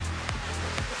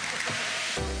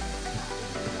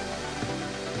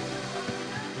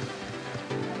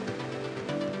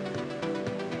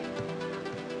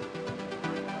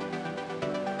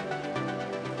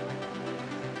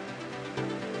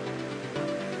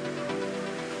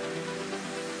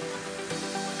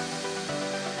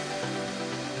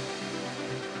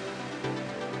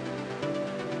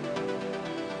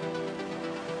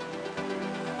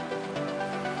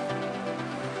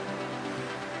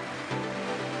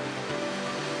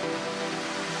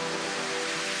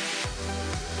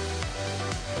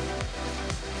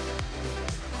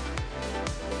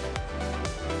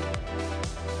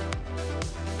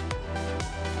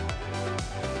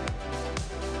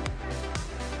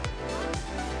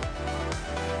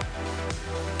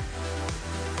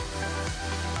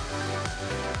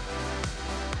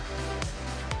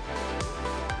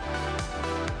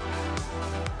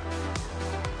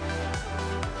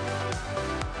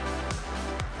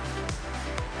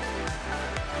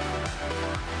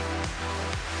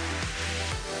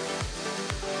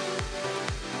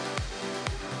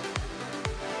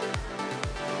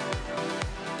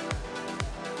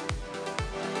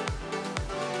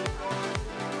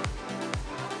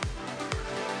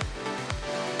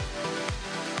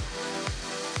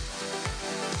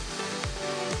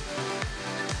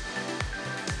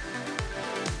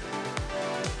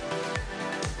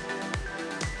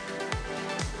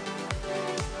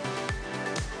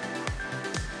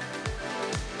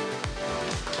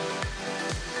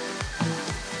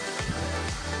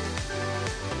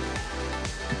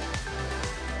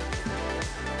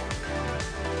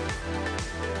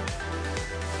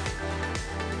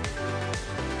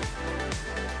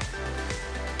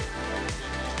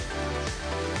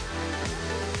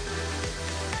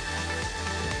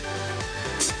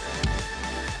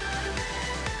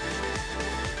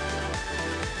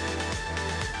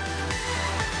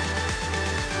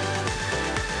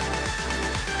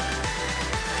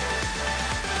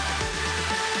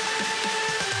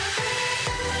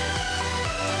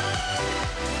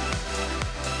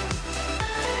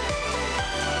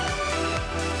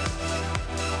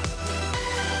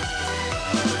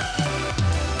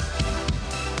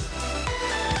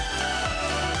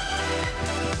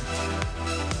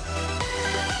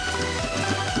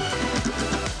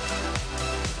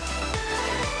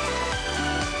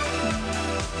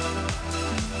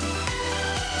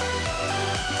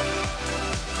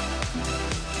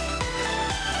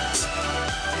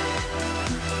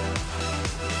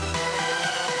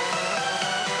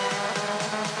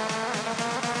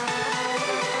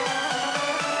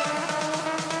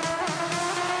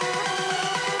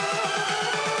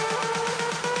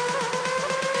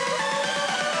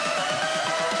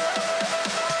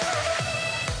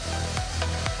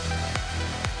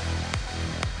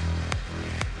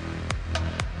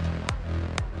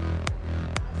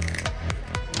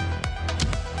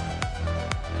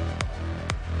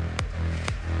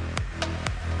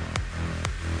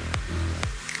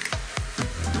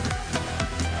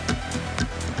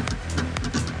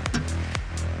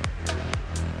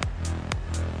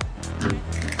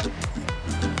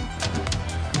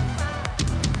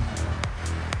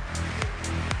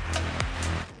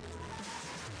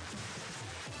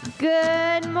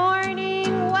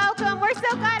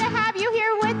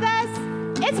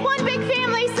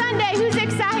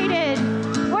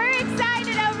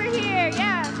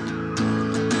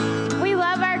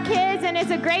it's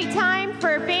a great time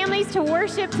for families to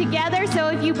worship together. So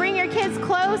if you bring your kids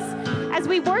close as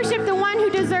we worship the one who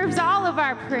deserves all of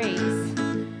our praise.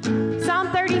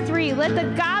 Psalm 33, let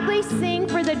the godly sing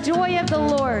for the joy of the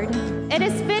Lord. It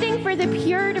is fitting for the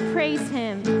pure to praise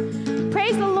him.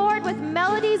 Praise the Lord with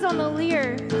melodies on the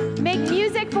lyre. Make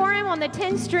music for him on the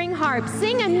 10-string harp.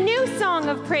 Sing a new song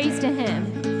of praise to him.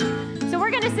 So we're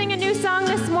going to sing a new song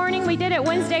this morning. We did it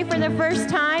Wednesday for the first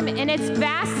time, and it's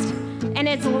fast, and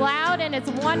it's loud, and it's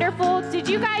wonderful. Did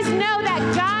you guys know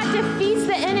that God defeats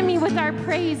the enemy with our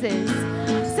praises?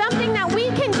 Something that we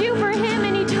can do for him,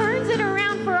 and he turns it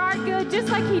around for our good, just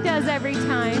like he does every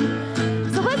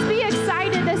time. So let's be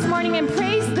excited this morning and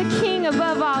praise the King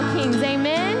above all kings.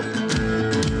 Amen.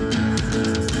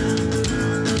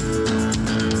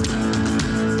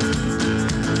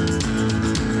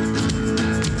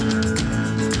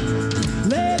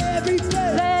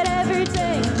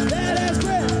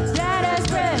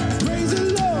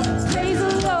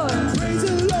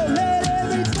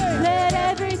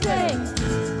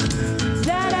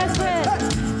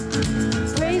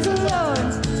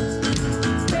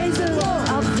 Praise the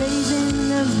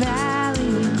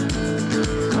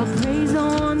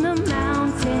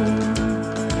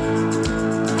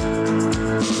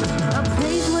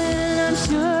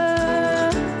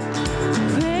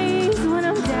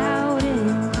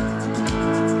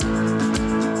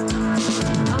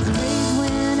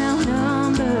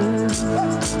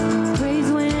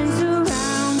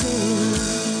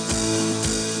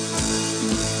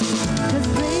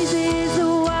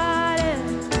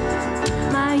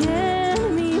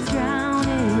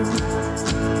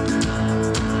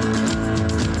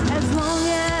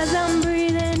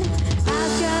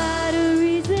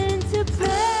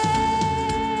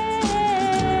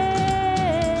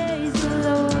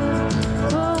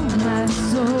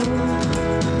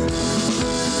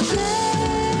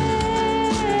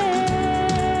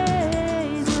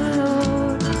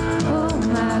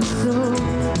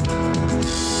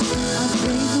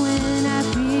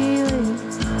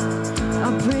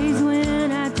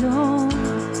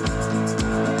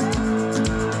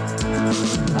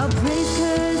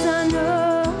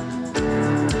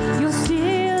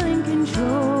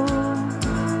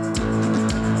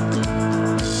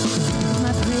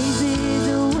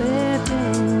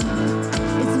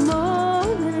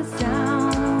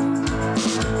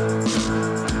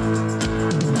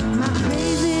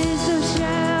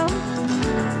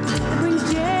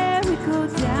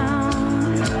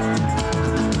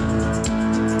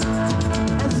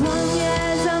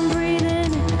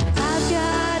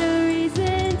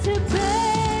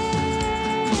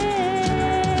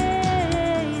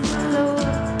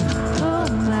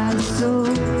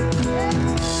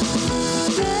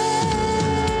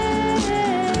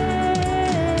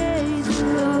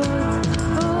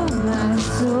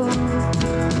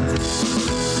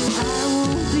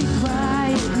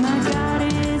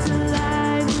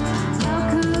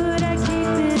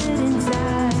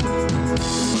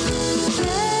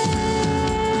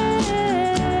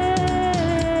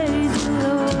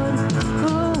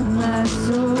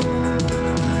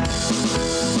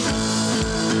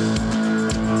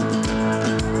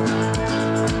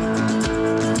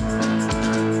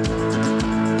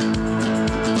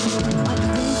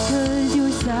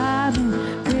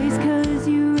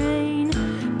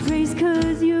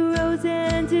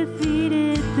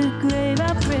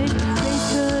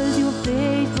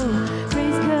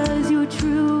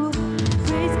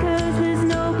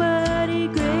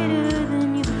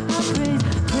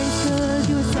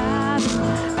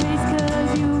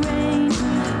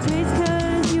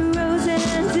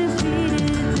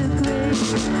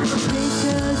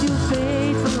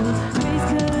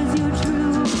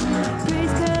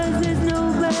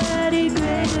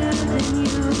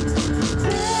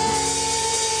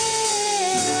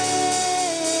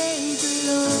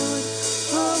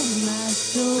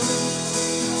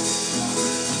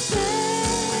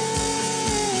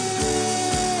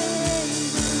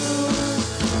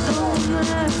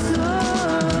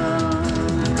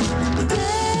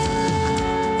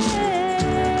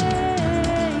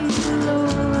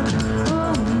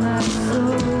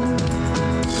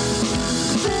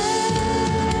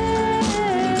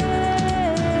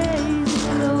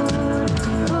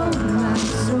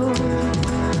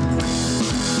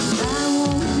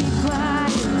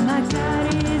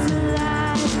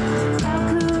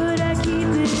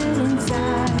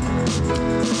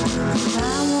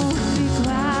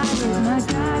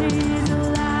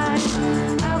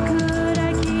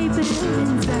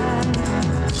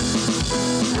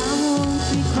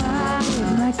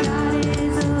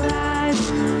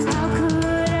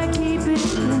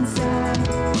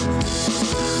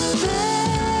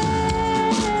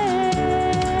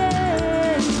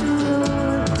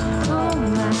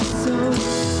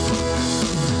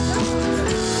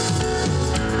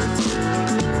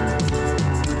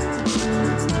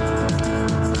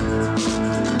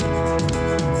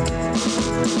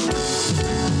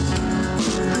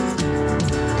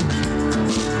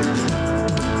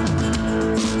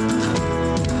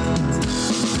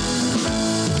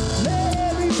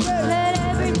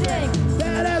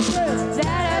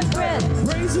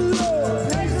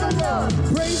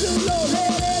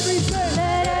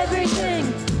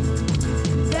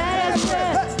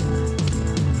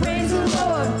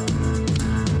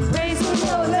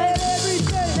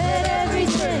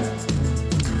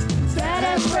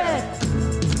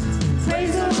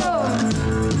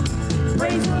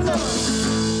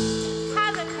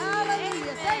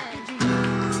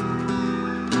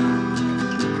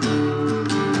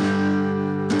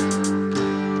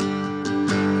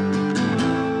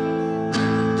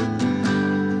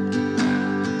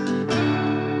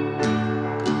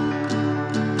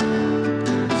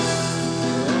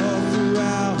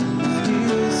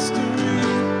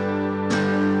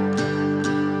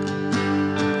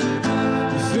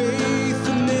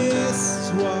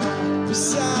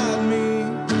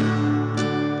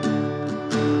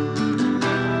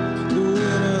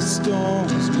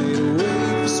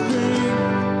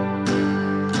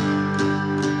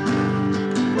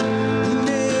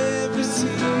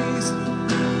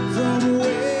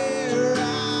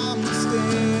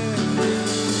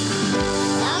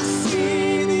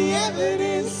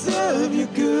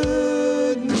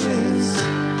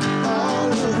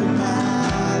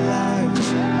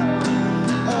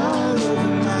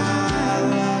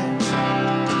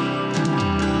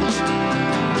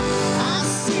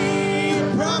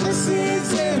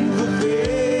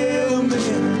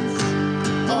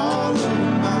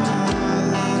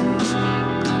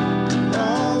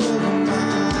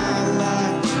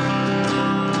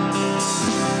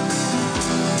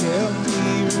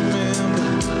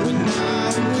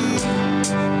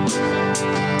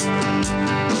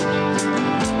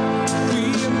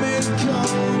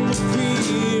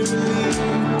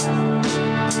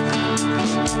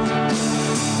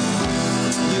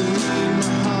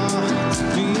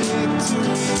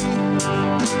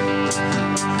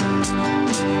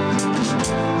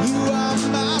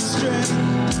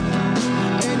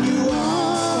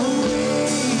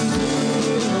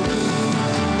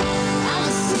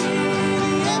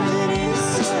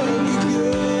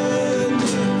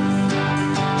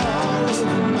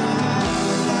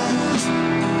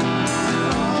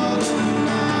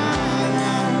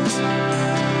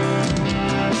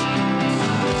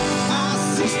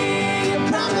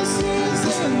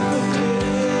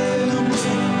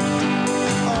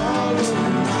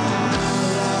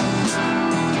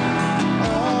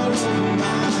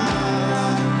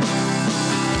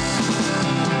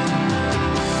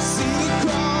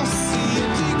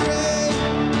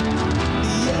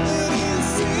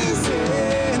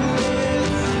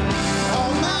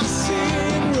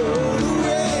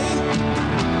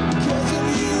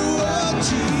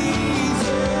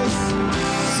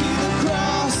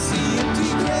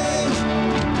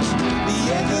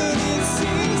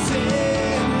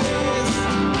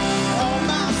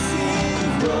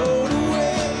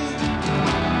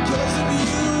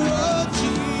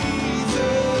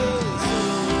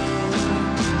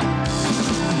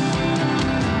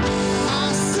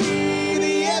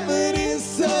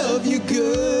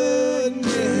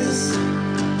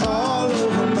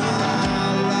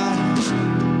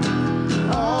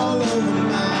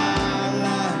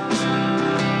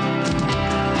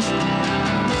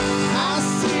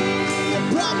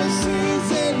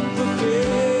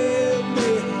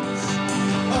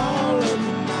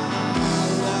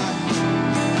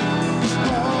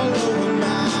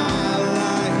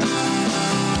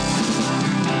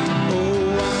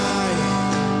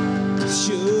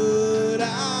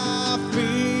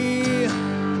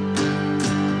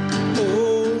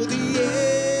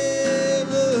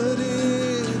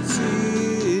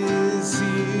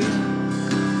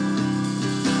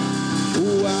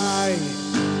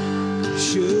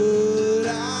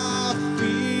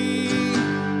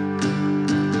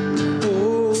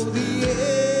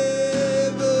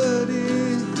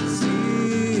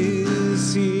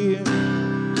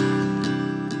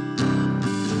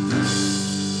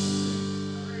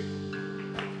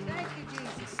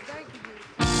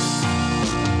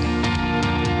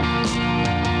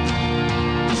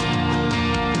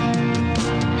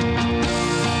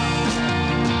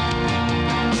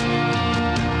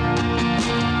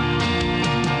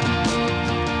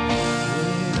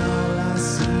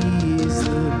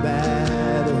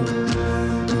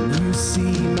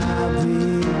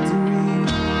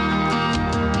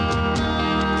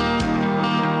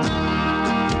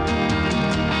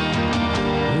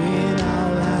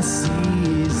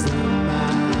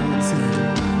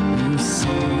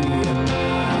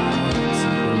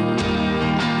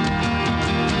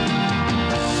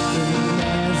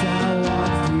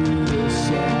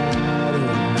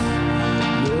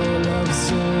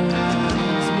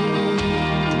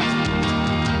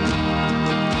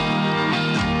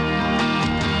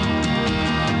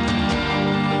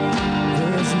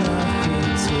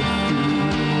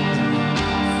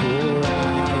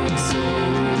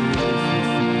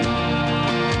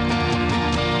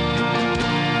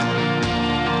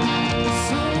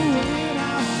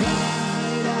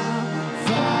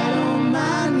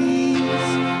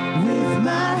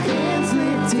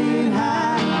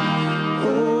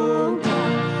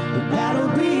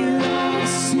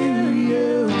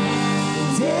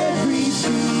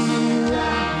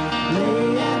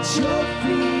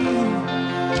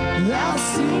I'll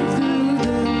sing through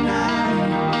the night.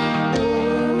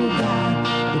 Oh God,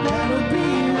 the battle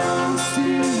belongs to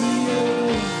you.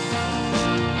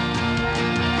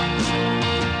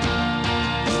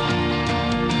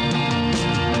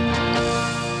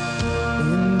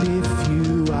 And if you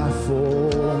are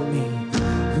for me,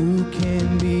 who can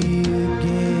be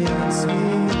against me?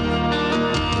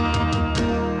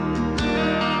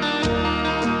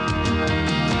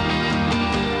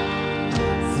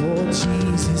 For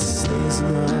Jesus, there's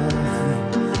nothing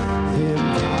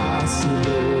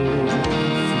impossible.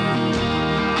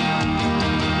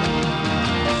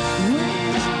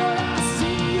 When all I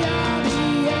see are the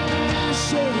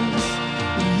ashes,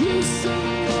 you see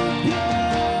the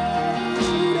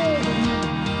beauty.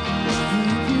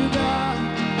 Thank you, God.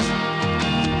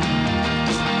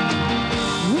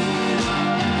 When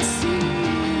all I see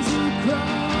is a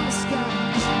cross, God,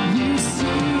 you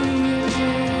see an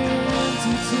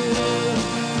empty tomb.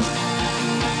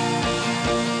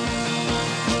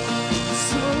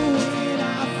 So when I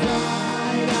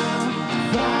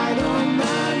fight on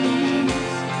my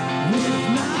knees with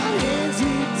my hands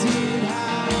lifted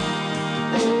high.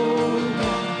 Oh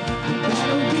God, the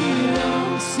battle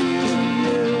belongs to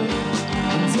you.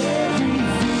 And every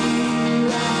fear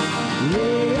I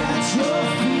lay at your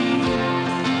feet,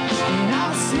 and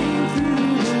I'll sing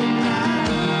through the night.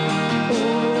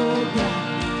 Oh God,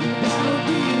 the battle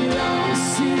belongs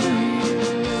to you.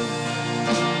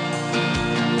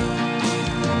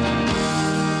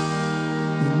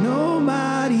 No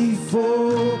mighty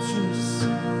fortress,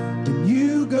 and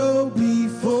you go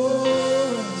before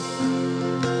us.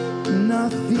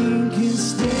 Nothing can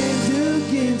stand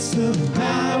against the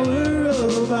power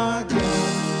of our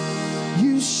God.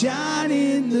 You shine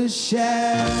in the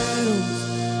shadows,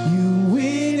 you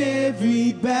win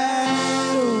every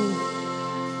battle.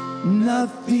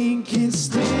 Nothing can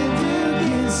stand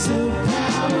against the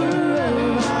power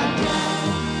of our God.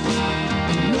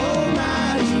 No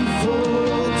mighty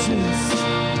fortress,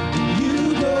 you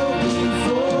go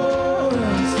before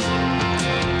us.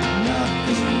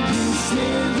 Nothing can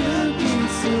stand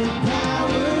against the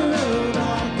power of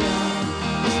our God.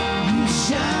 You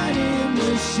shine in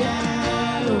the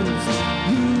shadows,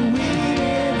 you win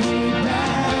every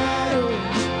battle.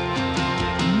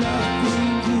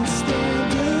 Nothing can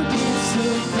stand against the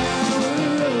power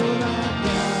of our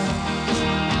God.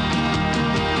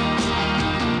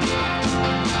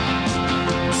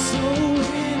 So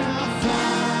when I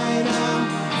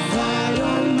fight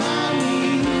on my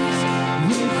knees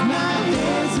with my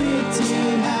hands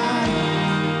lifted high.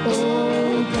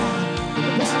 Oh God, the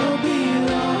battle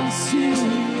belongs to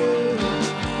you.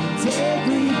 And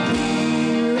every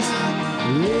fear I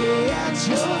lay at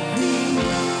your feet,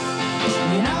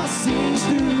 and I'll sing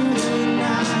through the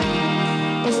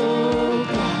night. Oh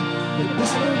God, the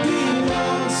battle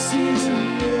belongs to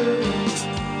you.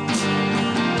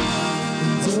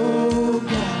 And oh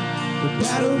God, the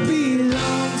battle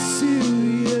belongs to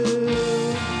you.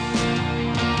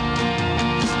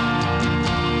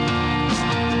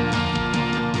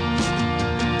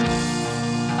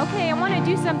 Okay, I want to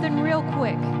do something real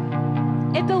quick.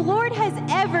 If the Lord has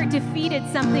ever defeated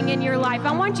something in your life,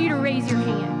 I want you to raise your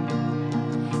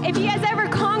hand. If He has ever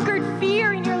conquered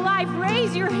fear in your life,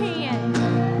 raise your hand.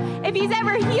 If He's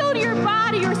ever healed your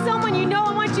body or someone you know,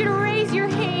 I want you to raise your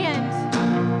hand.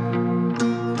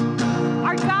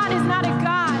 Our God is not a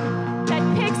God that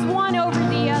picks one over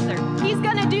the other. He's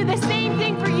going to do the same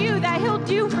thing for you that He'll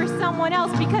do for someone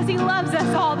else because He loves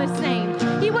us all the same.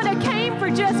 He would have came for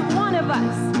just one of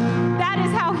us. That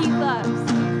is how He loves.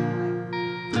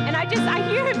 And I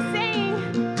hear Him saying,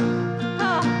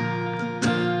 oh,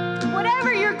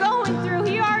 whatever you're going through,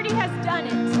 He already has done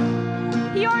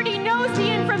it. He already knows the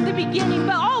end from the beginning,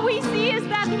 but all we see is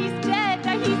that He's dead,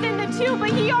 that He's in the tomb,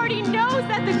 but He already knows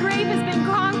that the grave has been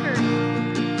conquered.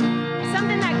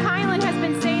 Something that Kylan has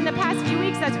been saying the past few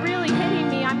weeks that's really hitting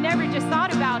me, I've never just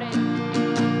thought about it,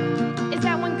 is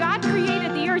that when God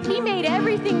created the earth, He made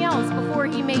everything else before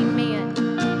He made man.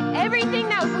 Everything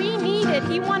that we needed,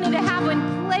 He wanted to have in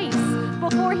place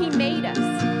before He made us.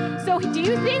 So do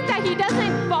you think that He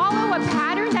doesn't follow a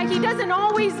pattern, that He doesn't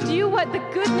always do what the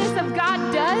goodness of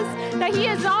God does, that He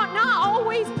is not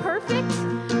always perfect?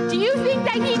 Do you think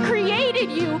that He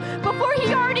created you before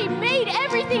He already made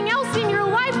everything else in your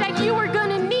life that you were going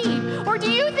to need? Or do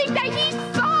you think that He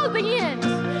saw the end,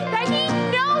 that He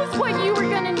knows what you were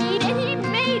going to need, and He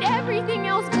made everything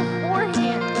else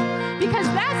beforehand? Because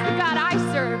that's the God I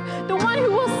serve, the one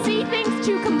who will see things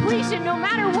to completion no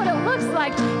matter what it looks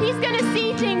like. He's going to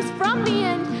see things from the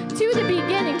end to the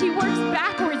beginning. He works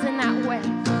backwards in that way.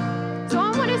 So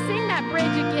I want to sing that bridge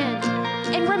again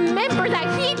and remember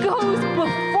that He goes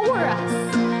before us.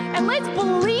 And let's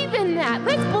believe in that.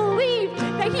 Let's believe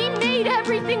that he made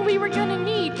everything we were going to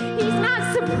need. He's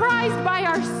not surprised by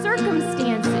our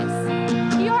circumstances.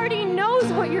 He already knows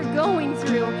what you're going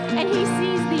through, and he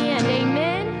sees the end.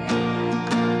 Amen.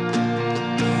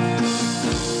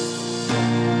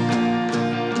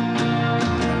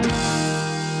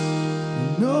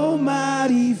 No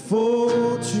mighty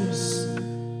fortress,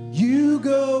 you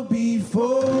go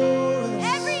before us.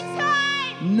 Every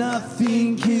time.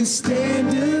 Nothing can stand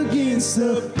against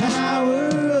the power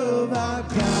of our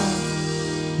God.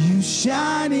 You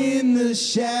shine in the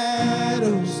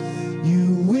shadows,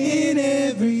 you win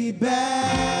every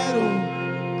battle.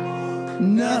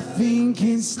 Nothing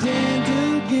can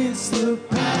stand against the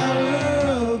power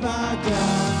of our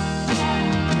God.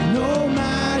 No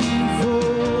mighty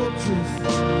fortress,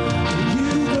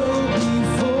 you go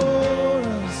before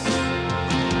us.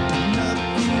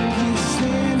 Nothing can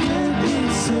stand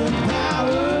against the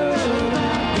power of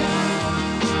our God.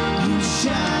 You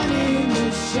shine in the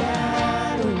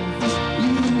shadows,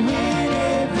 you win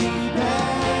every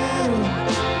battle.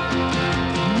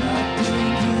 Nothing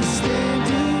can stand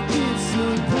against the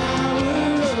power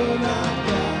of our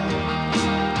God.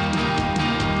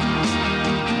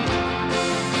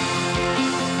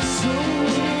 So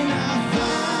when I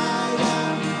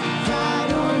fight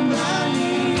on my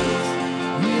knees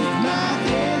with my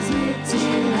hands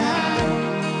lifted high.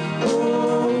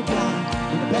 Oh God,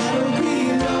 the battle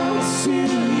belongs to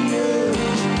you,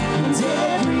 and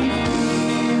every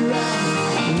fear I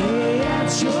lay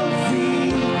at your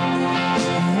feet,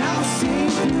 and I'll sing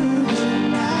through the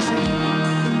night.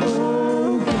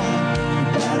 Oh God,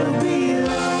 the battle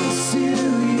belongs to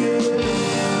you.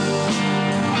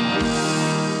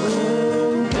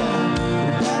 Oh God,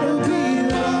 the battle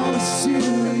belongs to you.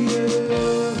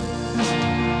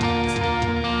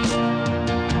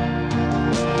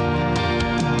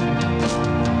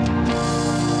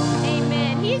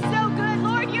 Amen. He's so good.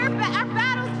 Lord, our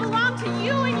battles belong to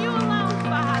you and you alone,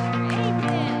 Father.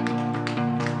 Amen.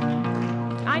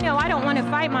 I know I don't want to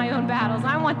fight my own battles.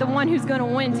 I want the one who's going to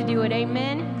win to do it.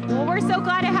 Amen. Well, we're so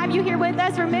glad to have you here with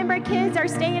us. Remember, kids are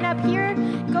staying up here.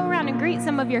 Go around and greet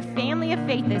some of your family of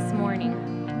faith this morning.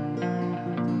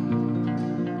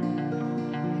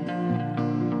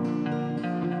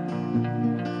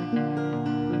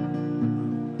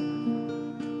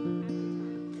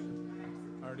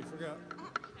 I already forgot.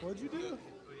 What'd you do?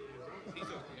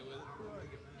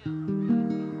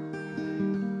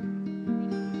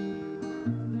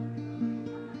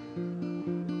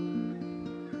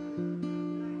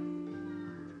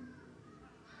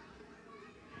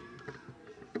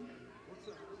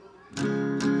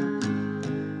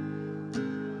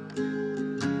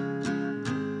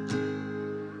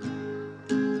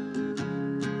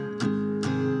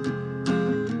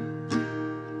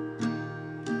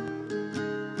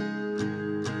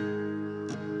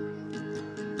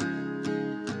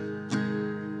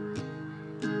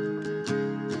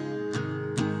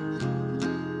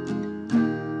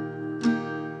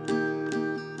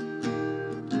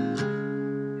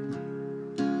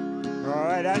 All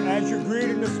right, as you're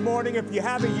greeting this morning, if you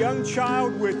have a young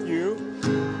child with you,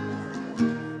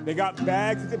 they got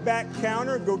bags at the back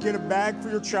counter. Go get a bag for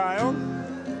your child.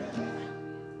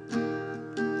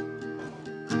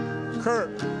 Kurt,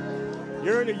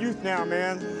 you're in the youth now,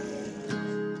 man.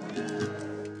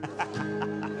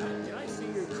 Can I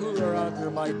see your cooler out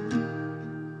there, Mike?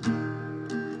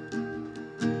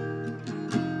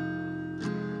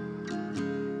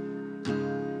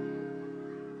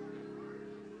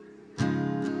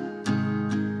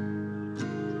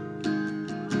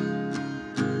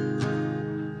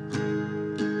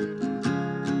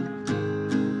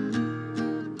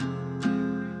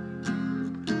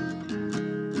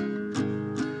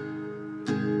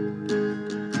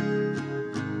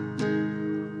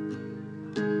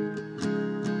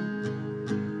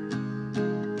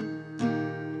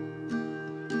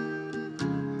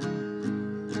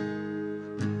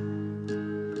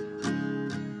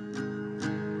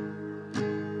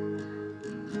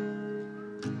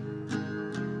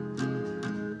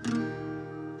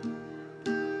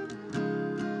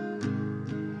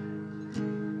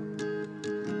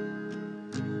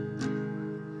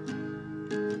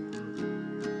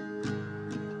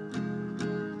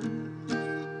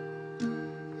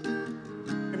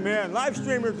 Amen. Live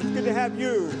streamers, it's good to have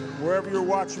you wherever you're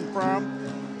watching from.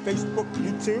 Facebook,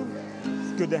 YouTube,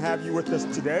 it's good to have you with us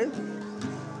today.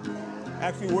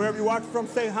 Actually, wherever you watch from,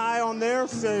 say hi on there,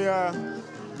 say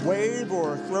wave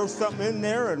or throw something in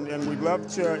there, and we'd love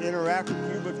to interact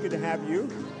with you, but it's good to have you.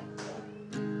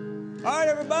 All right,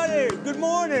 everybody, good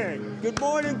morning. Good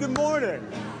morning, good morning.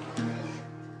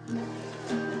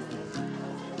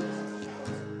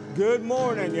 Good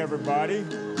morning, everybody.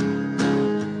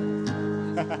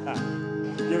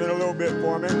 Give it a little bit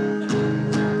for me.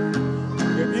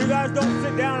 If you guys don't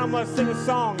sit down, I'm going to sing a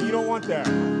song. You don't want that.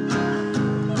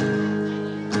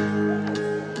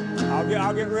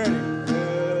 I'll get ready.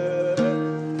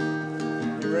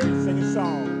 Get ready to sing a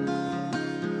song.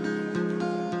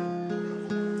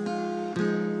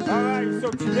 All right,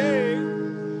 so today,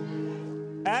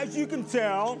 as you can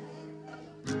tell,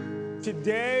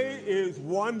 today is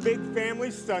one big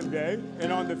family Sunday,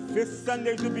 and on the 5th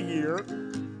Sundays of the year,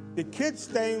 the kids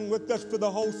staying with us for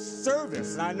the whole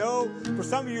service. And I know for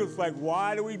some of you it's like,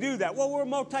 why do we do that? Well, we're a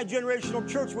multi-generational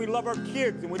church. We love our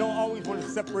kids, and we don't always want to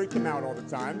separate them out all the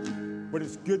time, but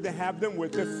it's good to have them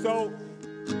with us. So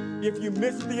if you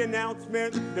missed the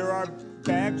announcement, there are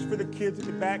bags for the kids at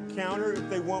the back counter if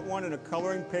they want one and a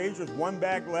coloring page. There's one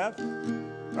bag left.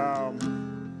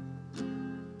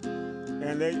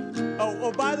 And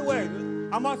oh, by the way,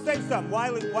 I'm going to say something.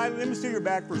 Wiley, let me see your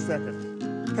bag for a second.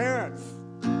 Parents,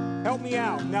 help me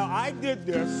out. Now, I did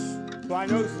this, so I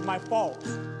know this is my fault.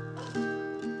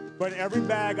 But in every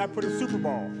bag, I put a Super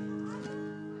Bowl.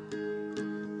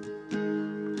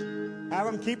 Have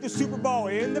them keep the Super Bowl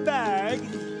in the bag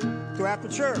till after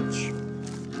church.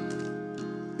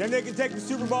 Then they can take the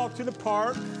Super Bowl to the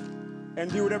park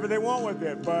and do whatever they want with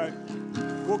it. But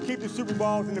we'll keep the Super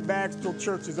Bowls in the bags till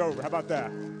church is over. How about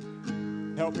that?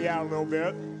 Help me out a little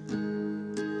bit.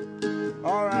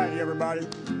 All right, everybody.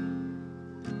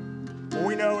 Well,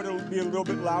 we know it'll be a little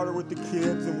bit louder with the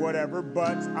kids and whatever,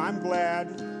 but I'm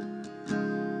glad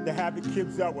to have the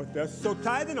kids up with us. So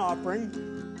tithe and offering,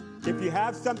 if you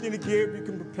have something to give, you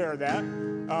can prepare that.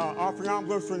 Offering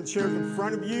envelopes are in the chairs in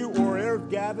front of you, or there's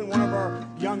Gavin, one of our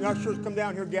young ushers. Come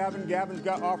down here, Gavin. Gavin's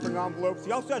got offering envelopes.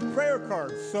 He also has prayer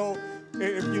cards. So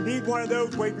if you need one of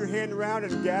those, wave your hand around,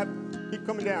 and keep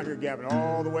coming down here, Gavin,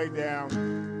 all the way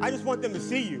down. I just want them to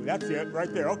see you. That's it,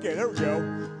 right there. Okay, there we go.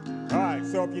 All right,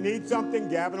 so if you need something,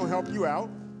 Gavin will help you out.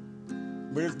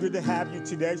 But it's good to have you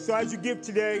today. So as you give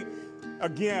today,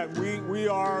 again, we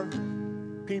are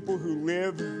people who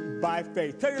live by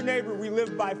faith. Tell your neighbor we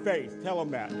live by faith. Tell them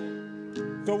that.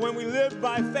 So when we live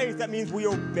by faith, that means we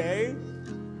obey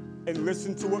and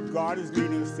listen to what God is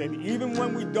leading us in. Even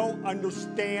when we don't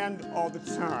understand all the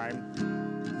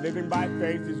time, living by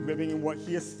faith is living in what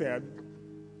He has said.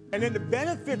 And then the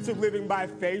benefits of living by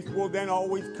faith will then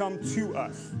always come to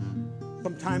us.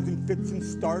 Sometimes in fits and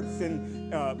starts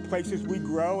and places we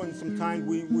grow, and sometimes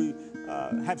we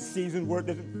have seasons where it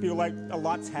doesn't feel like a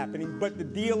lot's happening. But the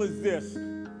deal is this: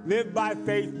 live by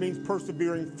faith means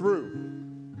persevering through.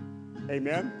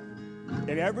 Amen?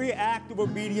 And every act of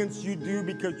obedience you do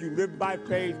because you live by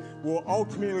faith will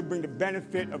ultimately bring the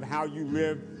benefit of how you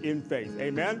live in faith.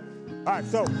 Amen? All right,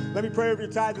 so let me pray over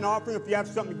your tithe and offering. If you have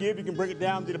something to give, you can bring it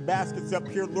down to the baskets up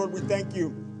here. Lord, we thank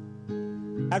you.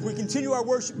 As we continue our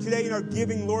worship today in our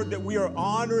giving, Lord, that we are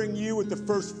honoring you with the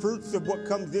first fruits of what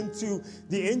comes into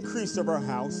the increase of our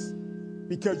house,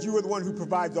 because you are the one who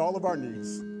provides all of our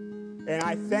needs. And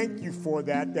I thank you for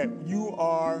that you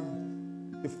are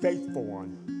the faithful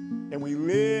one. And we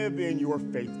live in your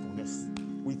faithfulness.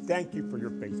 We thank you for your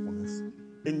faithfulness.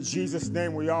 In Jesus'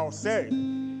 name we all say,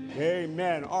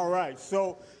 amen. All right,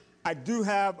 so I do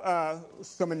have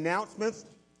some announcements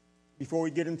before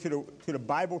we get into the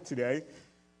Bible today.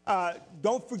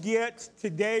 Don't forget,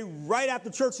 today, right after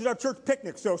church, is our church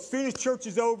picnic. So as soon as church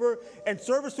is over, and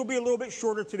service will be a little bit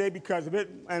shorter today because of it,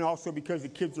 and also because the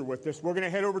kids are with us, we're going to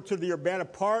head over to the Urbana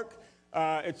Park.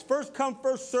 It's first come,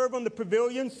 first serve on the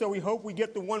pavilion, so we hope we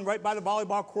get the one right by the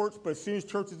volleyball courts, but as soon as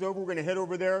church is over, we're going to head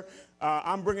over there.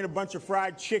 I'm bringing a bunch of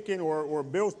fried chicken, or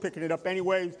Bill's picking it up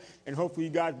anyways, and hopefully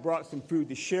you guys brought some food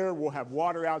to share. We'll have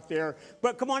water out there.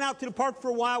 But come on out to the park for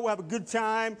a while. We'll have a good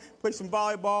time, play some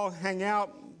volleyball, hang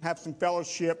out, have some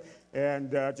fellowship,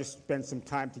 and just spend some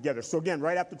time together. So again,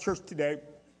 right after church today.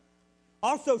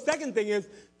 Also, second thing is,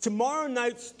 tomorrow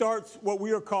night starts what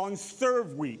we are calling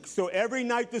Serve Week. So every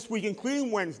night this week, including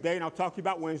Wednesday, and I'll talk to you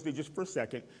about Wednesday just for a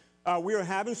second, we are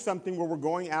having something where we're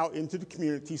going out into the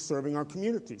community, serving our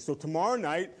community. So tomorrow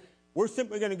night, we're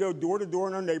simply going to go door to door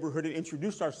in our neighborhood and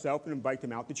introduce ourselves and invite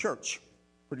them out to church.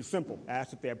 Pretty simple.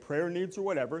 Ask if they have prayer needs or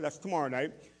whatever. That's tomorrow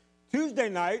night. Tuesday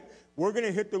night, we're going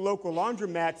to hit the local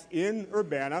laundromats in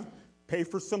Urbana, pay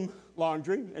for some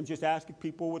laundry, and just ask if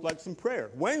people would like some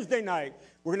prayer. Wednesday night,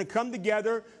 we're going to come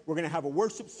together. We're going to have a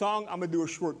worship song. I'm going to do a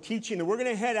short teaching, and we're going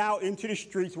to head out into the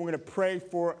streets, and we're going to pray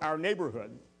for our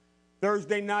neighborhood.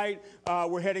 Thursday night,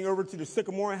 we're heading over to the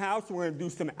Sycamore House, and we're going to do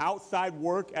some outside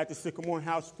work at the Sycamore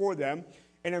House for them.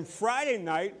 And then Friday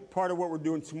night, part of what we're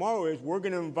doing tomorrow is we're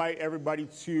going to invite everybody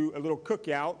to a little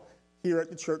cookout here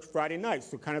at the church Friday night.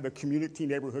 So kind of a community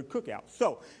neighborhood cookout.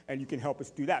 So, and you can help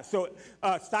us do that. So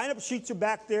sign-up sheets are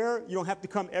back there. You don't have to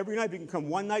come every night. You can come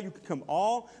one night. You can come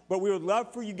all. But we would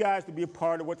love for you guys to be a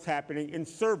part of what's happening in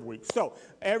Serve Week. So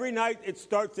every night it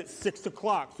starts at 6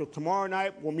 o'clock. So tomorrow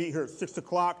night we'll meet here at 6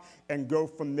 o'clock and go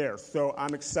from there. So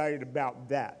I'm excited about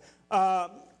that.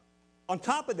 On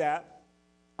top of that,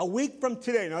 a week from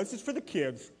today, now this is for the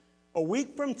kids, a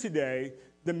week from today,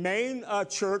 the main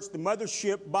church, the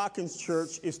mothership, Bakkens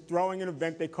Church, is throwing an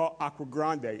event they call Aqua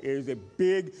Grande. It is a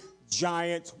big,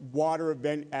 giant water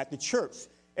event at the church.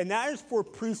 And that is for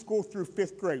preschool through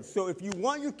 5th grade. So if you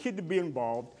want your kid to be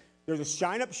involved, there's a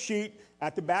sign-up sheet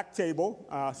at the back table.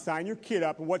 Sign your kid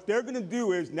up. And what they're going to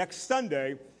do is next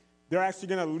Sunday, they're actually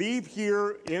going to leave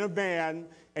here in a van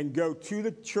and go to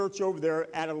the church over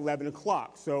there at 11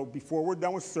 o'clock. So before we're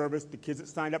done with service, the kids that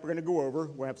signed up are going to go over.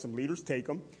 We'll have some leaders take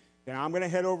them. Then I'm going to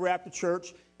head over after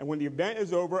church, and when the event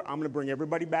is over, I'm going to bring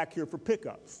everybody back here for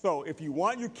pickup. So if you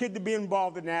want your kid to be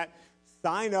involved in that,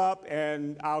 sign up,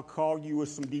 and I'll call you with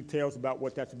some details about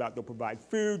what that's about. They'll provide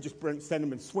food, just send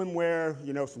them in swimwear,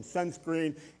 some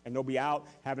sunscreen, and they'll be out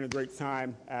having a great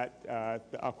time at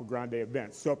the Aqua Grande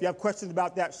event. So if you have questions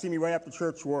about that, see me right after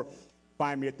church or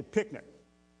find me at the picnic.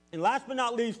 And last but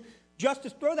not least,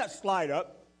 Justice, throw that slide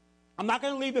up. I'm not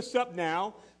going to leave this up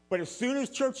now. But as soon as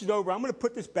church is over, I'm going to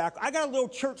put this back. I got a little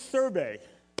church survey.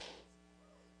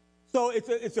 So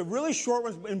it's a really short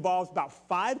one. It involves about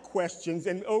 5 questions.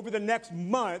 And over the next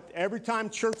month, every time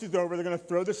church is over, they're going to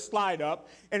throw this slide up.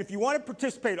 And if you want to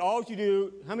participate, all you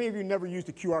do, how many of you never used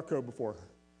a QR code before?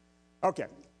 Okay.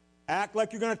 Act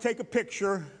like you're going to take a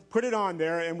picture, put it on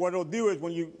there, and what it'll do is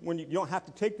when you don't have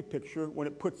to take the picture, when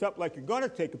it puts up like you're going to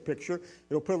take a picture,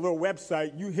 it'll put a little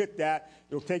website. You hit that.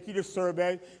 It'll take you to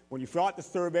survey. When you fill out the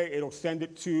survey, it'll send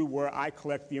it to where I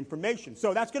collect the information.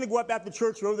 So that's going to go up at the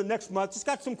church over the next month. Just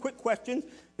got some quick questions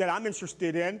that I'm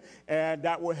interested in, and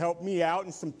that will help me out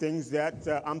in some things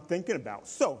that I'm thinking about.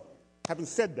 So, having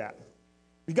said that,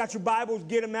 you got your Bibles,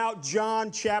 get them out.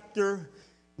 John chapter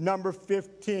number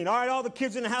 15. All right, all the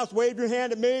kids in the house, wave your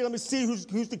hand at me. Let me see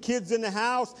who's the kids in the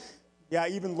house. Yeah,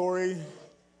 even Lori.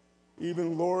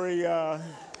 How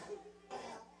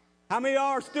many of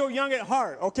y'all are still young at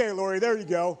heart? Okay, Lori, there you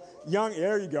go. Young,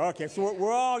 there you go. Okay, so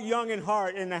we're all young in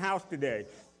heart in the house today.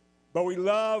 But we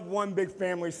love One Big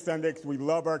Family Sunday because we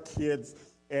love our kids.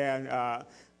 And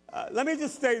let me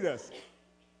just say this.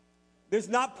 This is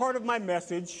not part of my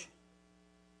message,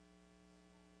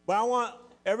 but I want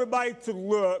everybody to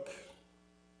look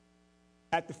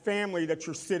at the family that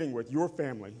you're sitting with, your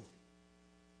family.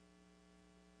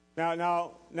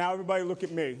 Now, everybody look at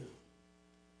me.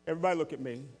 Everybody look at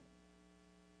me.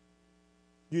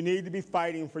 You need to be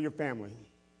fighting for your family.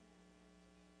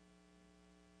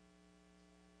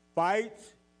 Fight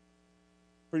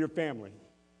for your family.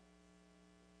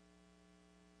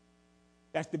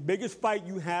 That's the biggest fight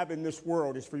you have in this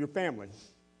world is for your family.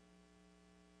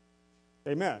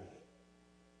 Amen.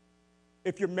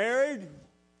 If you're married,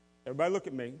 everybody look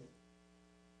at me,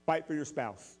 fight for your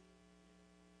spouse.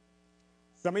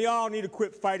 Some of y'all need to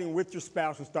quit fighting with your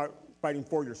spouse and start fighting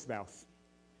for your spouse.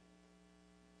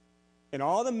 And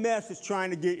all the mess that's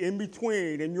trying to get in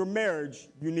between in your marriage,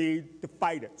 you need to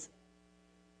fight it.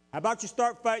 How about you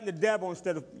start fighting the devil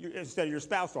instead of your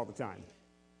spouse all the time?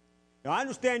 Now, I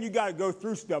understand you got to go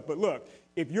through stuff, but look,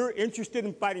 if you're interested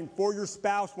in fighting for your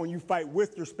spouse, when you fight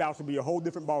with your spouse, it'll be a whole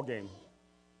different ballgame.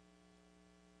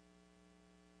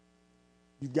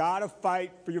 You got to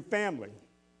fight for your family.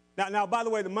 Now, by the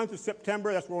way, the month of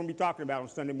September, that's what we're going to be talking about on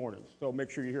Sunday mornings, so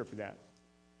make sure you're here for that.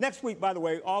 Next week, by the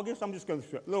way, August, I'm just going to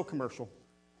do a little commercial.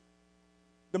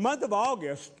 The month of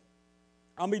August,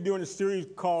 I'll be doing a series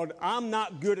called I'm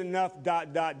Not Good Enough, ... We're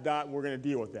going to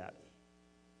deal with that.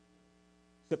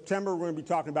 September, we're going to be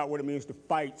talking about what it means to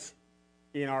fight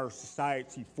in our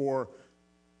society for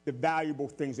the valuable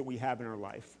things that we have in our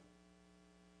life.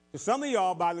 So some of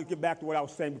y'all, by the way, get back to what I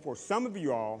was saying before, some of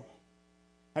y'all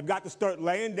have got to start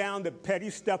laying down the petty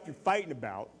stuff you're fighting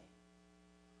about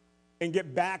and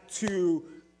get back to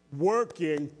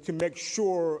working to make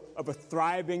sure of a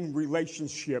thriving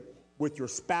relationship with your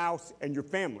spouse and your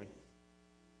family.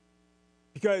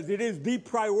 Because it is the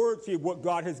priority of what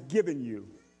God has given you.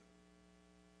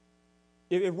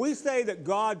 If we say that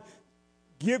God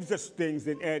gives us things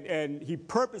and he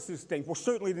purposes things, well,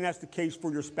 certainly then that's the case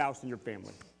for your spouse and your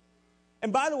family.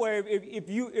 And by the way, if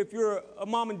you're a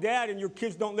mom and dad and your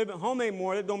kids don't live at home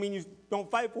anymore, that don't mean you don't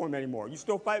fight for them anymore. You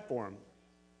still fight for them.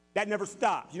 That never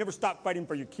stops. You never stop fighting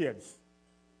for your kids.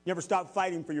 You never stop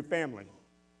fighting for your family.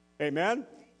 Amen?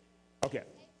 Okay.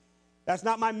 That's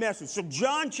not my message. So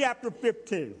John chapter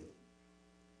 15.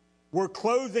 We're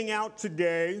closing out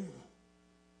today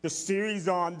the series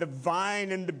on the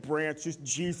vine and the branches,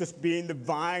 Jesus being the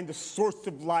vine, the source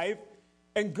of life,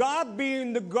 and God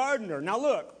being the gardener. Now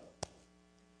look,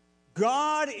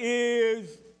 God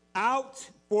is out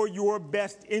for your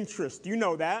best interest. You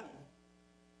know that.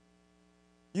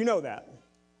 You know that.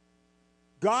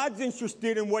 God's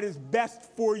interested in what is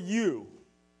best for you.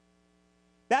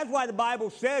 That's why the Bible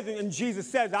says, and Jesus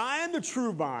says, I am the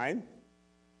true vine,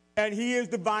 and he is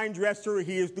the vine dresser,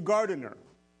 he is the gardener.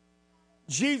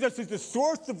 Jesus is the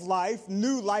source of life,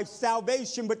 new life,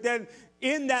 salvation, but then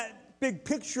in that big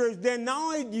picture is then not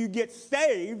only do you get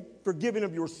saved, forgiven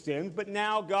of your sins, but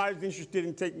now God is interested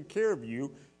in taking care of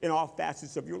you in all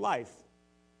facets of your life.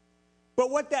 But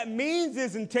what that means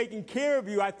is in taking care of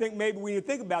you, I think maybe we need to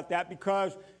think about that,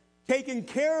 because taking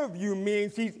care of you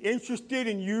means he's interested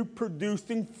in you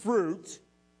producing fruit.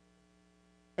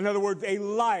 In other words, a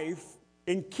life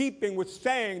in keeping with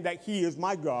saying that he is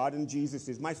my God and Jesus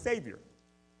is my Savior.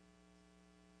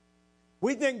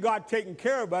 We think God taking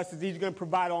care of us is he's going to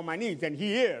provide all my needs, and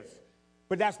he is.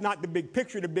 But that's not the big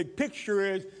picture. The big picture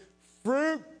is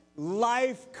fruit,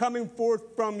 life coming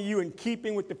forth from you in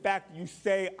keeping with the fact that you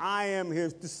say, I am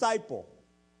his disciple.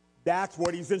 That's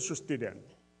what he's interested in.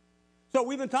 So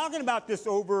we've been talking about this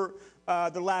over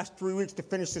the last 3 weeks to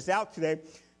finish this out today.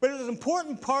 But there's an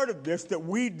important part of this that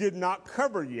we did not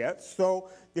cover yet. So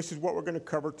this is what we're going to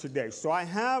cover today. So I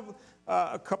have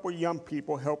a couple young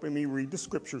people helping me read the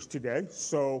scriptures today.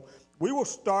 So we will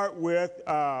start with,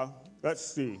 let's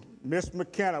see, Miss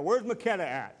McKenna. Where's McKenna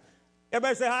at?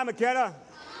 Everybody say hi, McKenna.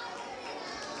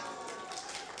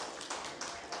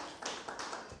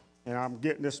 And I'm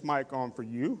getting this mic on for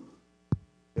you.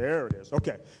 There it is.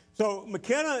 Okay. So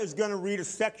McKenna is going to read a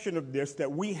section of this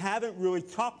that we haven't really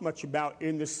talked much about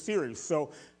in this series.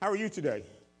 So how are you today?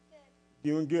 Good.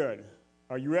 Doing good.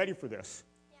 Are you ready for this?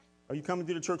 Yeah. Are you coming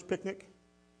to the church picnic?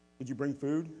 Did you bring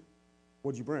food?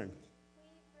 What did you bring? We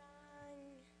brought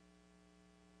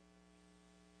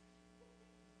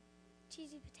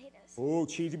cheesy potatoes. Oh,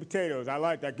 cheesy potatoes. I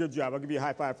like that. Good job. I'll give you a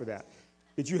high five for that.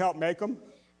 Did you help make them?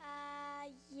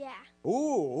 Yeah.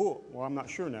 Oh, well, I'm not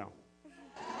sure now.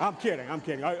 I'm kidding.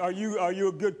 Are you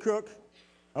a good cook?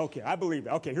 Okay, I believe it.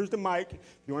 Okay, here's the mic. If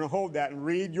you want to hold that and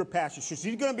read your passage. So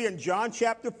she's going to be in John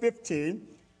chapter 15,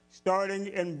 starting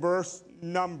in verse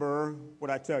number,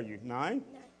 what'd I tell you, 9?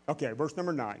 Okay, verse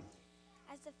number 9.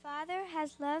 As the Father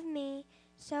has loved me,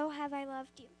 so have I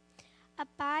loved you.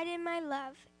 Abide in my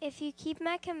love. If you keep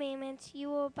my commandments, you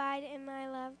will abide in my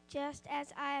love, just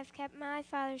as I have kept my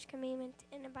Father's commandments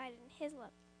and abide in his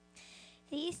love.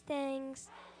 These things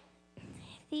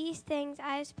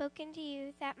I have spoken to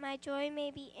you, that my joy may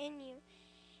be in you,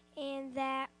 and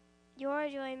that your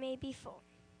joy may be full.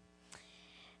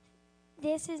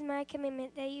 This is my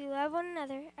commandment, that you love one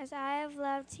another as I have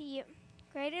loved you.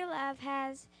 Greater love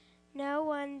has no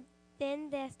one than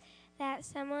this, that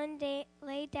someone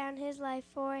laid down his life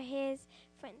for his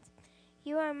friends.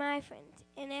 You are my friends,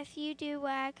 and if you do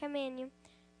what I command you,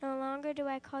 no longer do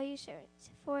I call you servants.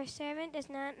 For a servant does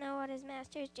not know what his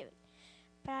master is doing.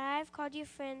 But I have called you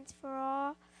friends, for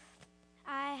all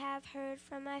I have heard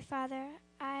from my Father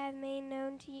I have made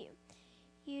known to you.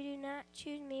 You do not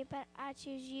choose me, but I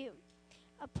choose you.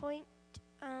 Appoint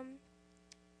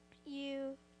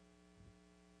you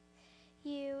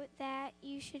that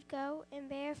you should go and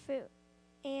bear fruit,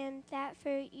 and that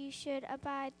fruit you should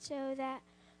abide, so that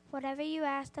whatever you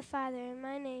ask the Father in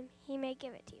my name, he may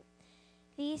give it to you.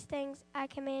 These things I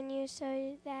command you,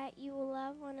 so that you will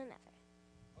love one another.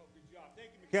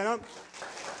 Thank you, McKenna.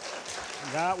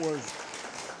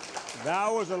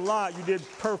 That was a lot. You did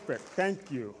perfect.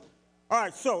 Thank you. All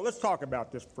right, so let's talk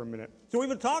about this for a minute. So we've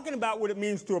been talking about what it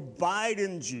means to abide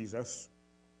in Jesus,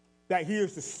 that he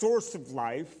is the source of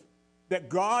life, that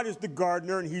God is the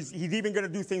gardener, and he's even going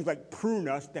to do things like prune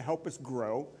us to help us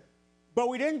grow. But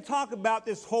we didn't talk about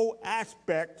this whole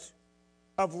aspect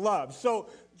of love. So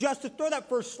just to throw that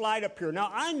first slide up here.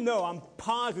 Now, I'm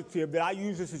positive that I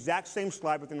used this exact same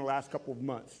slide within the last couple of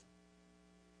months.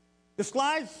 The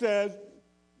slide says,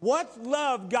 what's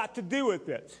love got to do with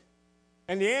it?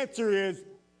 And the answer is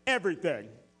everything.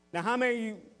 Now, how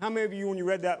many of you, when you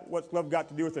read that, what's love got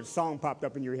to do with it, song popped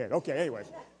up in your head? Okay,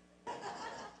 anyways.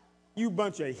 You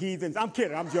bunch of heathens. I'm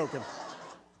kidding. I'm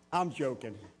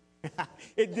joking.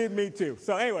 It did me too.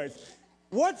 So anyways,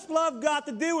 what's love got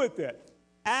to do with it?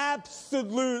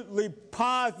 Absolutely,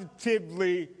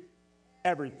 positively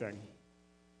everything.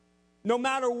 No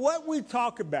matter what we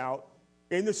talk about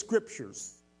in the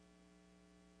scriptures,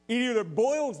 It either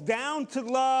boils down to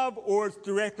love or it's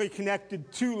directly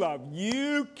connected to love.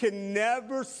 You can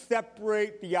never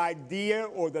separate the idea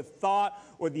or the thought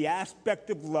or the aspect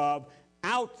of love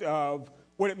out of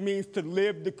what it means to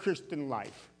live the Christian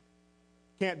life.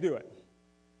 Can't do it.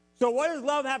 So what does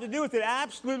love have to do with it?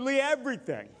 Absolutely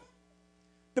everything.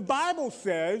 The Bible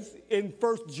says in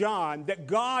 1 John that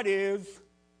God is.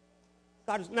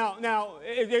 Now,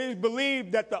 it is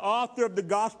believed that the author of the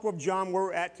Gospel of John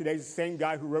we're at today is the same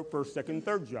guy who wrote 1st, 2nd, and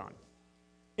 3rd John.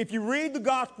 If you read the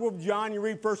Gospel of John, you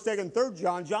read 1st, 2nd, and 3rd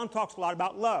John, John talks a lot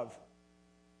about love.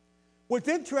 What's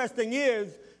interesting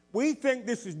is we think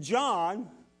this is John,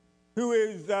 who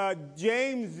is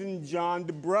James and John,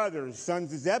 the brothers,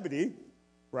 sons of Zebedee,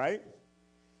 right?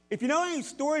 If you know any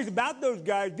stories about those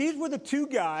guys, these were the two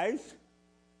guys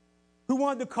who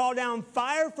wanted to call down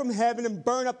fire from heaven and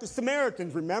burn up the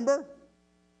Samaritans, remember?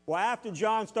 Well, after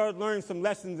John started learning some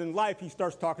lessons in life, he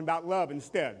starts talking about love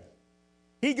instead.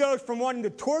 He goes from wanting to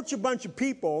torch a bunch of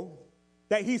people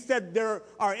that he said they're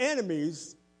our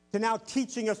enemies to now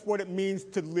teaching us what it means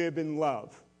to live in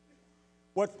love.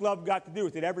 What's love got to do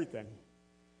with it? Everything.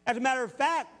 As a matter of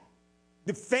fact,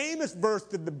 the famous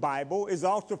verse of the Bible is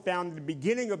also found at the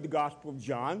beginning of the Gospel of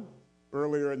John,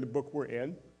 earlier in the book we're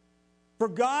in. For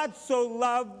God so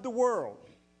loved the world,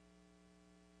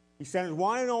 he sent his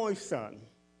one and only Son.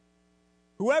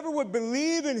 Whoever would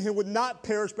believe in him would not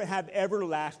perish but have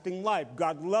everlasting life.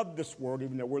 God loved this world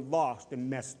even though we're lost and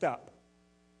messed up.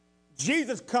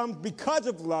 Jesus comes because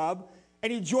of love,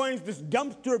 and he joins this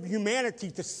dumpster of humanity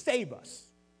to save us.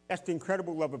 That's the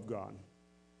incredible love of God.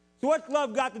 So what's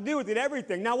love got to do with it?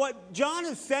 Everything. Now what John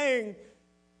is saying,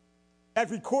 as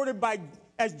recorded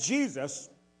as Jesus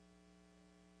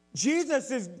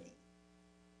is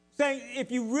saying, if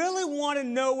you really want to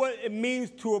know what it means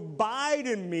to abide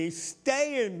in me,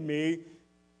 stay in me,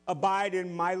 abide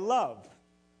in my love.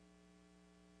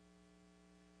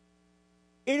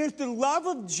 It is the love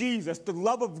of Jesus, the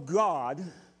love of God,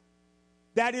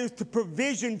 that is the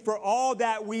provision for all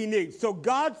that we need. So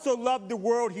God so loved the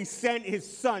world, he sent his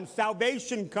Son.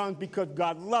 Salvation comes because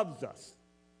God loves us.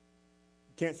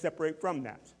 You can't separate from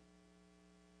that.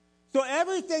 So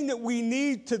everything that we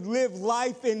need to live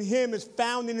life in him is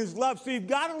found in his love. So you've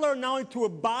got to learn not only to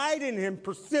abide in him,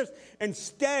 persist and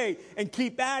stay and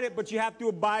keep at it, but you have to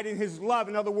abide in his love.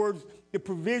 In other words, the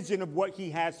provision of what he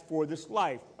has for this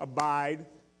life. Abide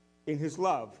in his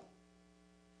love.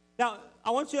 Now,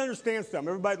 I want you to understand something.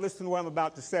 Everybody listen to what I'm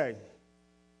about to say.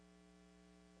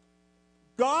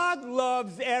 God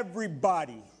loves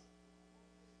everybody.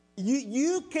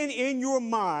 You can, in your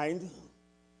mind,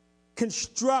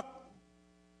 construct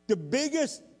the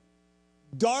biggest,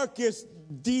 darkest,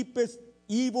 deepest,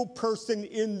 evil person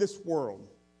in this world.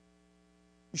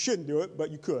 You shouldn't do it,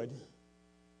 but you could.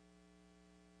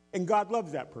 And God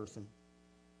loves that person.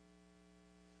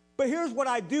 But here's what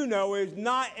I do know is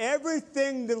not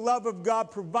everything the love of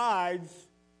God provides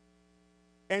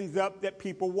ends up that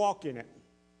people walk in it.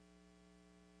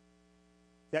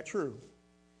 Is that true?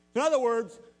 In other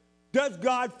words, does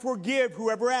God forgive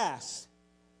whoever asks?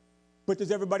 But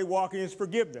does everybody walk in his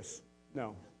forgiveness?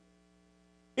 No.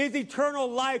 Is eternal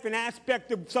life an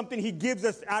aspect of something he gives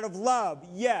us out of love?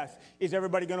 Yes. Is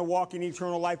everybody going to walk in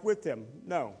eternal life with him?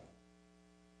 No.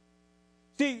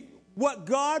 See, what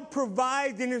God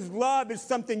provides in his love is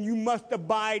something you must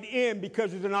abide in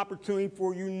because there's an opportunity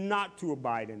for you not to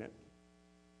abide in it.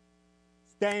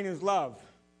 Stay in his love.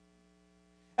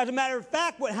 As a matter of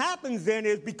fact, what happens then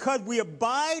is because we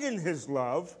abide in his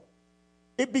love,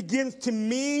 it begins to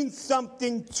mean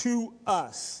something to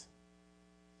us.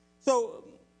 So,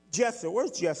 Jessa,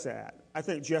 where's Jessa at? I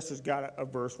think Jessa's got a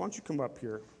verse. Why don't you come up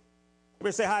here?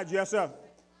 Everybody say hi, Jessa.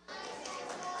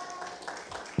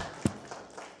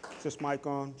 Is this mic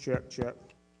on? Check, check.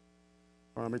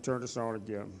 All right, let me turn this on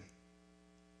again.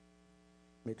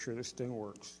 Make sure this thing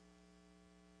works.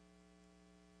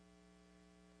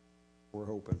 We're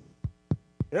hoping.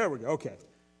 There we go. Okay.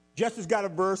 Jessa's got a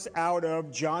verse out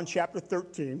of John chapter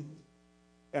 13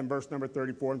 and verse number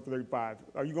 34 and 35.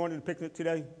 Are you going to the picnic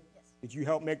today? Yes. Did you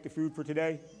help make the food for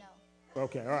today? No.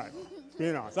 Okay, all right.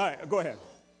 Being honest. All right, go ahead.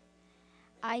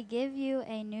 I give you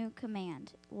a new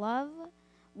command. Love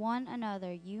one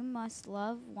another. You must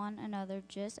love one another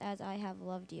just as I have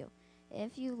loved you.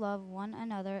 If you love one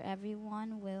another,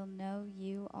 everyone will know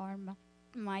you are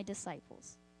my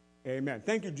disciples. Amen.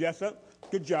 Thank you, Jessa.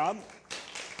 Good job.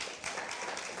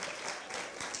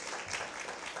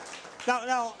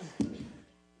 Now,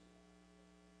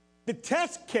 the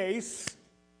test case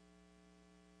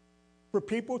for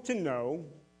people to know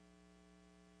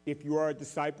if you are a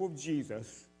disciple of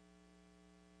Jesus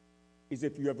is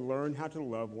if you have learned how to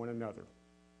love one another.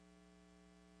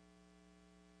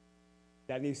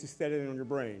 That needs to set in on your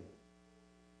brain.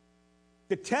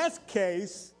 The test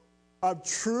case of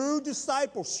true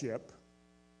discipleship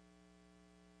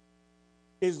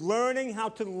is learning how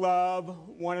to love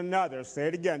one another. Say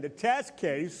it again. The test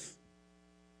case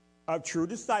of true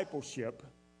discipleship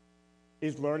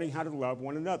is learning how to love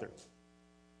one another.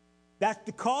 That's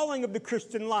the calling of the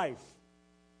Christian life.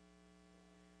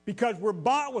 Because we're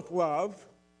bought with love,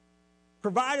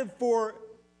 provided for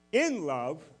in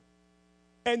love,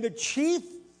 and the chief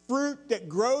fruit that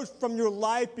grows from your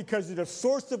life because of the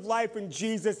source of life in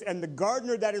Jesus and the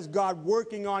gardener that is God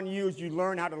working on you as you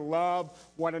learn how to love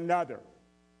one another.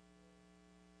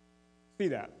 See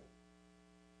that?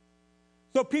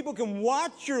 So people can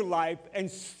watch your life and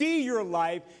see your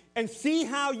life and see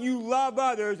how you love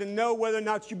others and know whether or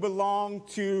not you belong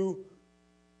to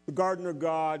the gardener of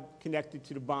God connected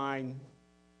to the vine,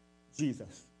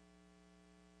 Jesus.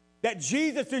 That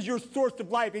Jesus is your source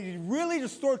of life. If he's really the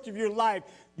source of your life,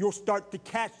 you'll start to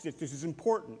catch this. This is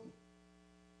important.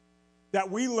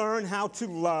 That we learn how to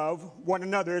love one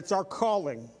another. It's our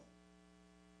calling.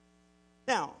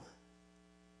 Now,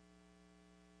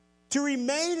 to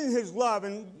remain in his love,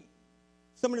 and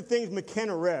some of the things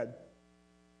McKenna read,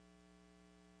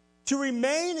 to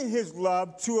remain in his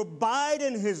love, to abide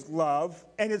in his love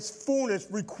and its fullness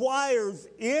requires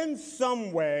in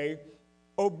some way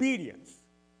obedience.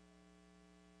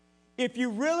 If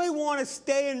you really want to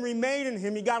stay and remain in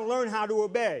him, you got to learn how to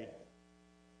obey.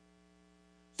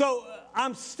 So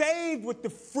I'm saved with the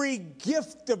free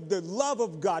gift of the love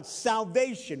of God,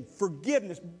 salvation,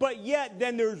 forgiveness, but yet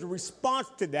then there's a response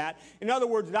to that. In other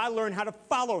words, I learn how to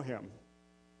follow him.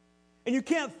 And you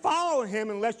can't follow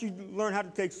him unless you learn how to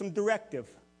take some directive.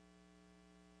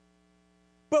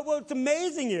 But what's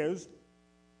amazing is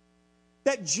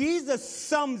that Jesus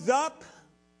sums up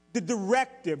the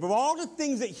directive of all the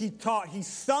things that he taught. He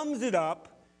sums it up.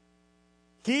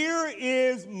 Here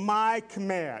is my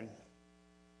command,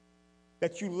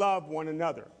 that you love one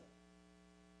another.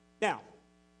 Now,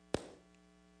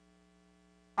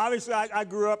 obviously I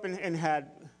grew up and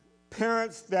had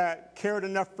parents that cared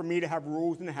enough for me to have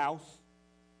rules in the house.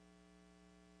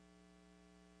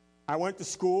 I went to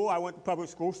school. I went to public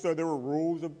school, so there were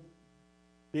rules of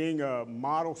being a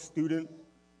model student.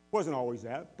 Wasn't always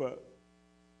that, but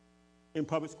in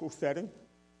public school setting.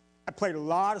 I played a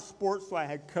lot of sports, so I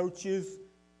had coaches.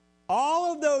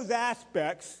 All of those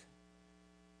aspects,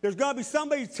 there's going to be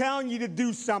somebody telling you to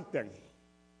do something.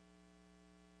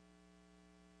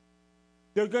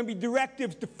 There's going to be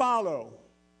directives to follow.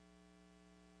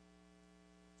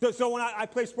 So when I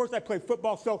played sports, I played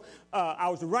football, so I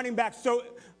was a running back. So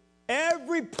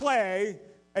every play,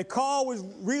 a call was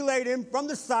relayed in from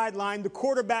the sideline. The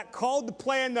quarterback called the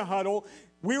play in the huddle.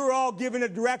 We were all given a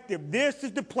directive. This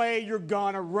is the play you're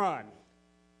going to run.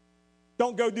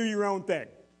 Don't go do your own thing.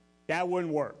 That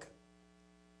wouldn't work.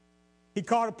 He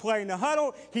called a play in the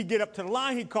huddle. He'd get up to the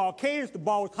line. He'd call cadence. The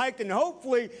ball was hiked, and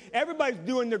hopefully everybody's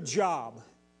doing their job.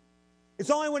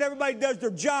 It's only when everybody does their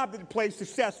job that the play's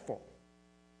successful.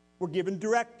 We're given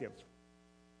directive.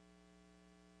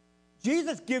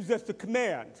 Jesus gives us the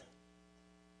command.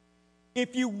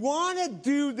 If you want to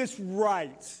do this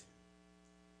right,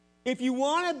 if you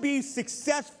want to be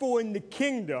successful in the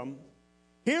kingdom,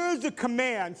 here is a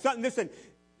command. Listen,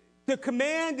 the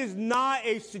command is not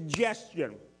a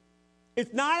suggestion.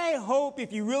 It's not a hope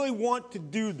if you really want to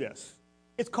do this.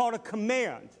 It's called a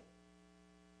command.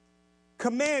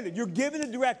 Commanded. You're given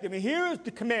a directive. And here is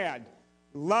the command.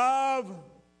 Love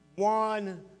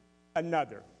one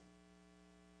another.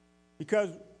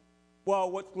 Because, well,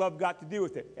 what's love got to do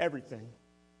with it? Everything.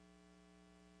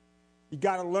 You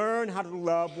got to learn how to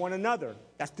love one another.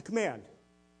 That's the command.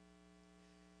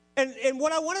 And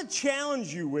what I want to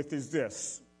challenge you with is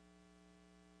this.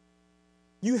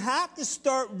 You have to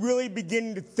start really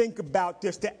beginning to think about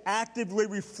this, to actively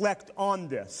reflect on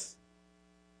this.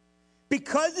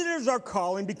 Because it is our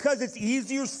calling, because it's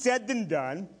easier said than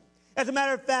done. As a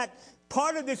matter of fact,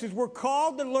 part of this is we're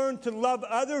called to learn to love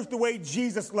others the way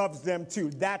Jesus loves them too.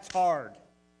 That's hard.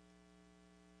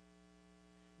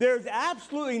 There's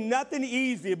absolutely nothing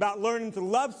easy about learning to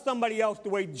love somebody else the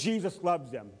way Jesus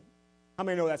loves them. How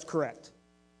many know that's correct?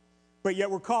 But yet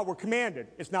we're commanded.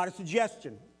 It's not a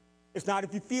suggestion. It's not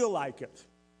if you feel like it.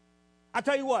 I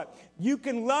tell you what, you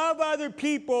can love other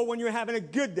people when you're having a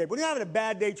good day. When you're having a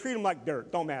bad day, treat them like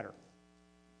dirt. Don't matter.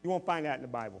 You won't find that in the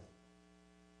Bible.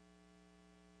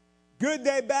 Good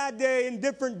day, bad day,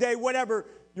 indifferent day, whatever,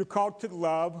 you're called to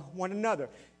love one another.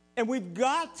 And we've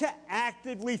got to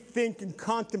actively think and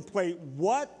contemplate,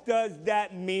 what does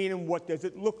that mean and what does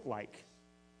it look like?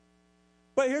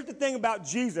 But here's the thing about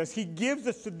Jesus. He gives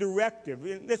us a directive.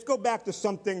 Let's go back to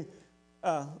something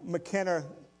McKenna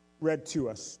read to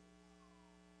us.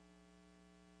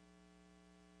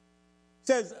 It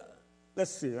says,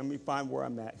 let's see, let me find where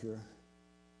I'm at here.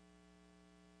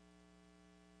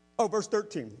 Oh, verse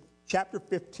 13. Chapter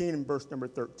 15 and verse number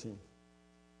 13.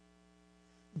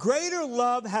 Greater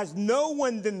love has no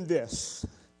one than this,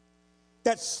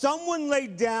 that someone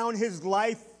laid down his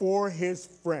life for his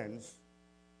friends.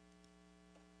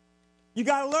 You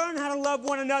got to learn how to love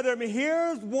one another. I mean,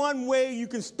 here's one way you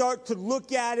can start to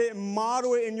look at it and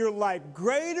model it in your life.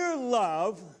 Greater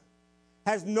love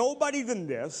has nobody than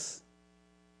this,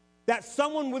 that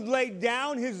someone would lay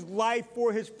down his life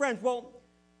for his friends. Well,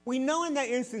 we know in that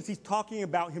instance he's talking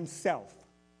about himself.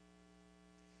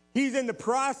 He's in the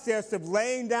process of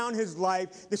laying down his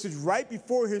life. This is right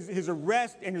before his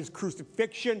arrest and his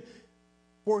crucifixion.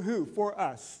 For who? For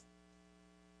us.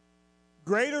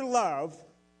 Greater love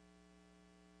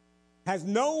has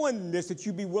no one than this, that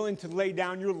you be willing to lay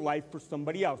down your life for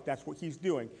somebody else. That's what he's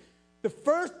doing. The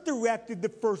first directive, the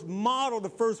first model, the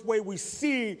first way we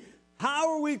see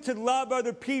how are we to love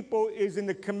other people is in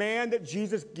the command that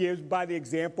Jesus gives by the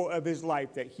example of his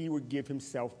life, that he would give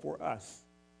himself for us.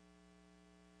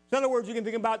 In other words, you can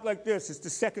think about it like this. It's the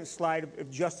second slide. If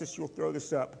Justice, you'll throw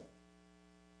this up.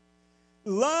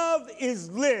 Love is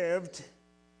lived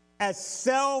as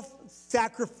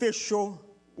self-sacrificial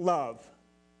love.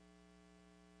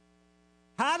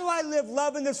 How do I live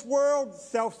love in this world?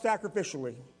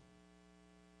 Self-sacrificially.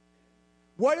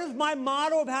 What is my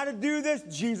model of how to do this?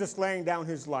 Jesus laying down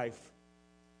his life.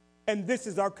 And this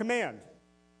is our command.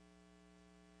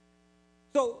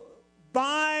 So,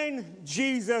 vine,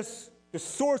 Jesus, the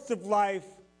source of life,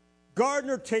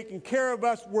 gardener taking care of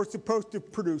us, we're supposed to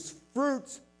produce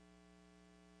fruits.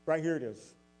 Right here it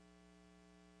is.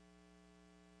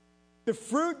 The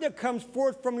fruit that comes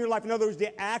forth from your life, in other words,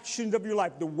 the actions of your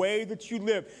life, the way that you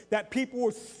live, that people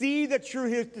will see that you're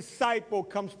his disciple,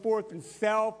 comes forth in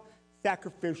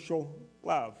self-sacrificial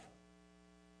love.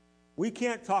 We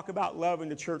can't talk about love in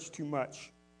the church too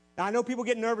much. Now, I know people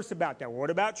get nervous about that.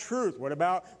 What about truth? What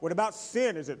about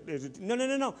sin? Is it?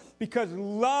 No. Because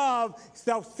love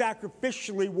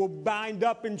self-sacrificially will bind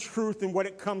up in truth and what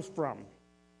it comes from.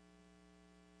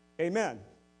 Amen.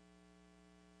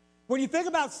 When you think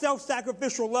about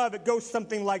self-sacrificial love, it goes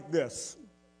something like this.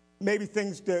 Maybe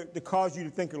things to cause you to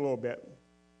think a little bit.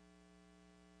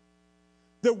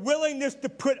 The willingness to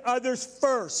put others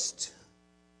first,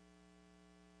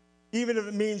 even if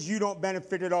it means you don't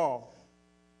benefit at all.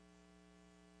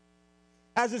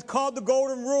 As it's called the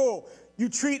golden rule, you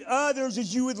treat others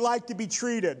as you would like to be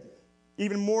treated,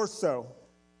 even more so.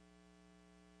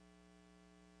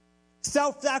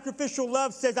 Self-sacrificial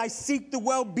love says, I seek the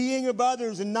well-being of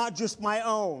others and not just my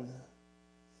own.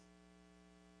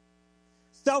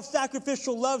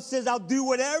 Self-sacrificial love says, I'll do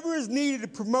whatever is needed to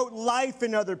promote life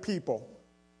in other people.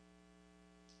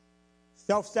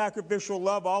 Self-sacrificial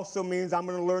love also means I'm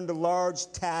going to learn the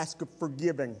large task of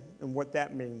forgiving and what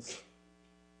that means.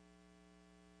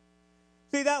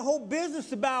 See, that whole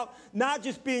business about not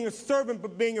just being a servant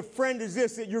but being a friend is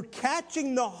this, that you're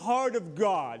catching the heart of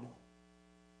God.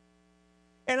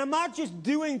 And I'm not just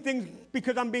doing things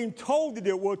because I'm being told to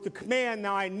do it. Well, it's a command,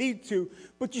 now I need to.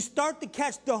 But you start to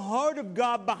catch the heart of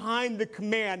God behind the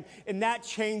command, and that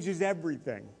changes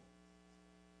everything.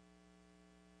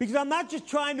 Because I'm not just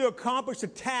trying to accomplish a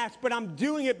task, but I'm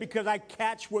doing it because I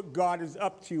catch what God is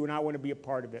up to, and I want to be a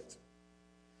part of it.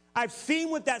 I've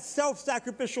seen what that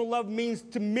self-sacrificial love means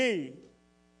to me.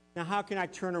 Now, how can I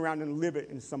turn around and live it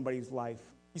in somebody's life?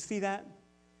 You see that?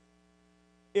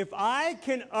 If I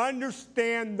can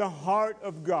understand the heart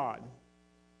of God.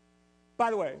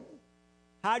 By the way,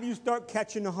 how do you start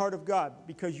catching the heart of God?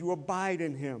 Because you abide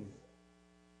in him.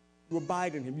 You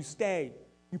abide in him. You stay.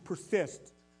 You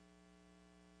persist.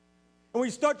 And when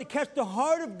you start to catch the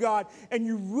heart of God and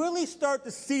you really start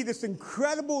to see this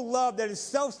incredible love that is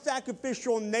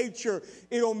self-sacrificial in nature,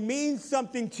 it'll mean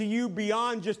something to you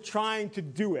beyond just trying to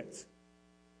do it.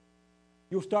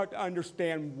 You'll start to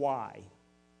understand why.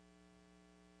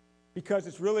 Because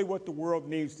it's really what the world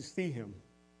needs to see him.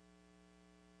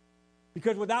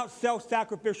 Because without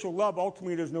self-sacrificial love,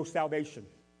 ultimately there's no salvation.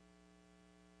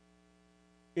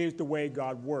 It is the way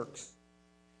God works.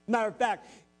 Matter of fact,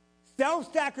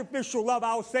 self-sacrificial love,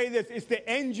 I will say this, is the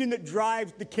engine that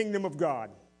drives the kingdom of God.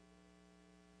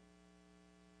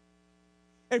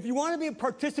 And if you want to be a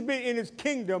participant in his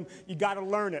kingdom, you got to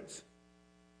learn it.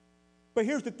 But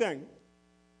here's the thing.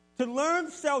 To learn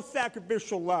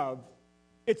self-sacrificial love,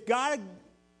 it's got to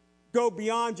go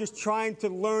beyond just trying to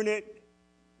learn it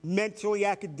mentally,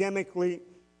 academically.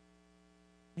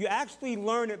 You actually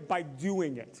learn it by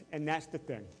doing it, and that's the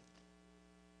thing.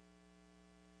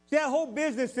 See, that whole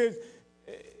business is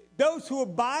those who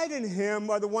abide in him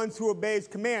are the ones who obey his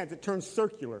commands. It turns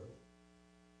circular.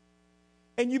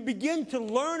 And you begin to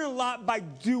learn a lot by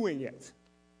doing it,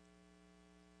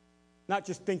 not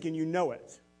just thinking you know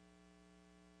it.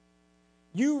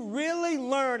 You really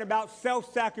learn about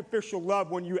self-sacrificial love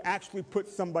when you actually put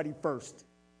somebody first,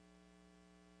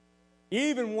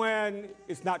 even when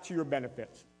it's not to your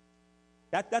benefit.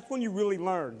 That's when you really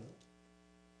learn.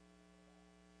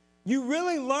 You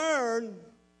really learn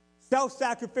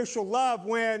self-sacrificial love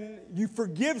when you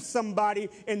forgive somebody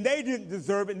and they didn't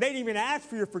deserve it and they didn't even ask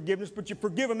for your forgiveness, but you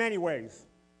forgive them anyways.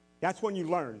 That's when you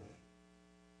learn.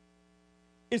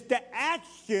 It's the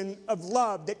action of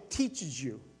love that teaches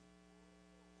you.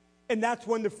 And that's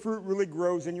when the fruit really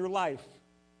grows in your life.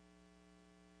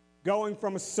 Going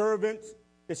from a servant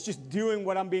that's just doing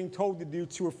what I'm being told to do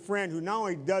to a friend who not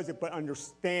only does it but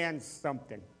understands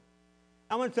something.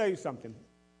 I want to tell you something.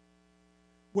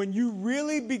 When you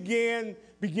really begin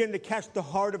to catch the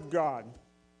heart of God,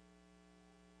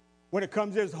 when it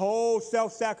comes to this whole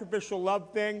self-sacrificial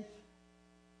love thing,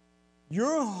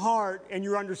 your heart and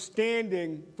your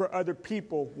understanding for other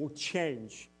people will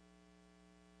change.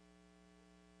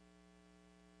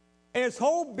 And this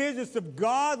whole business of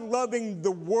God loving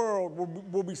the world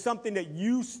will be something that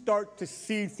you start to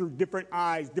see through different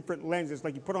eyes, different lenses,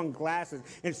 like you put on glasses,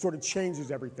 and it sort of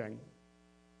changes everything.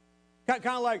 Kind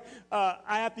of like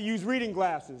I have to use reading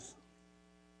glasses.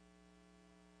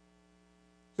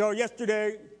 So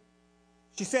yesterday,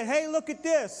 she said, hey, look at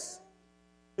this.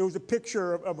 It was a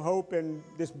picture of Hope and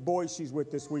this boy she's with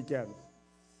this weekend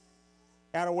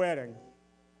at a wedding.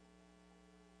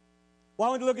 Well,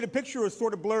 I went to look at the picture. It was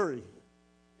sort of blurry.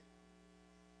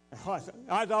 I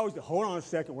was always, hold on a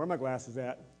second, where are my glasses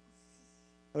at?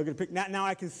 I look at the picture. Now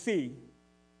I can see.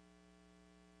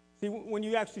 See, when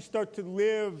you actually start to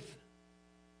live,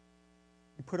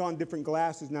 you put on different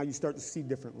glasses, now you start to see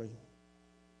differently.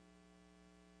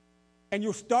 And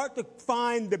you'll start to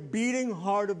find the beating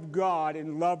heart of God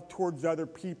in love towards other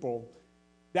people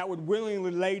that would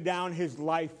willingly lay down his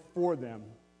life for them.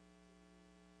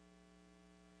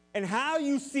 And how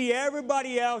you see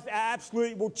everybody else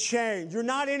absolutely will change. You're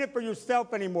not in it for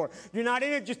yourself anymore. You're not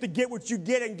in it just to get what you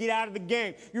get and get out of the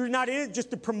game. You're not in it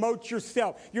just to promote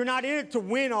yourself. You're not in it to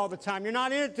win all the time. You're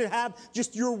not in it to have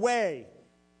just your way.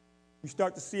 You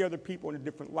start to see other people in a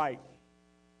different light.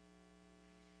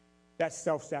 That's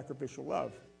self-sacrificial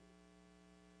love.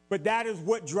 But that is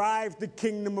what drives the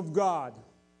kingdom of God.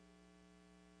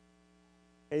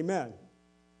 Amen.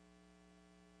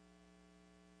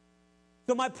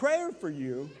 So my prayer for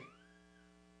you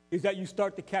is that you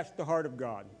start to catch the heart of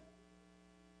God.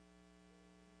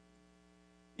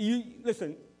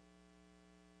 Listen,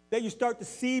 that you start to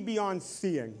see beyond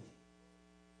seeing.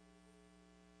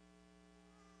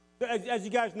 So as you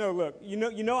guys know, look, you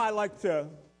know I like to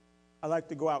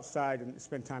go outside and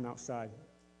spend time outside.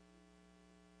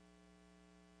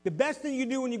 The best thing you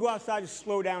do when you go outside is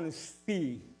slow down and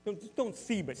see. Don't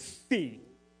see, but see.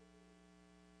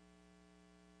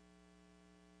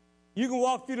 You can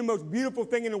walk through the most beautiful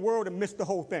thing in the world and miss the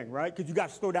whole thing, right? Because you got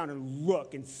to slow down and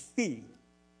look and see.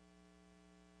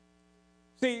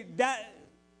 See, that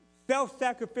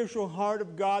self-sacrificial heart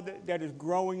of God that is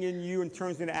growing in you and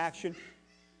turns into action.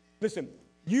 Listen,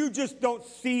 you just don't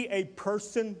see a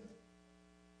person.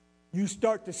 You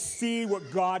start to see what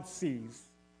God sees.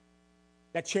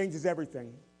 That changes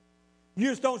everything. You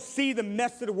just don't see the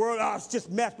mess of the world. Oh, it's just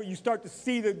mess. But you start to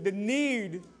see the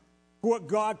need for what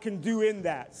God can do in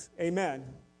that. Amen.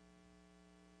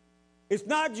 It's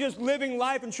not just living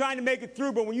life and trying to make it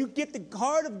through, but when you get the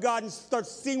heart of God and start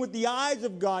seeing with the eyes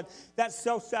of God, that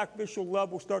self-sacrificial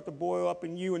love will start to boil up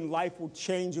in you and life will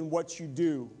change in what you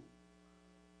do.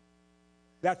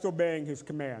 That's obeying his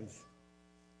commands.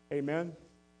 Amen.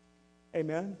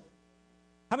 Amen.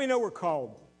 How many know we're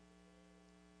called?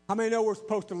 How many know we're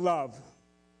supposed to love?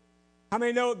 How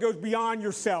many know it goes beyond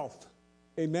yourself?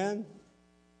 Amen.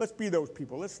 Let's be those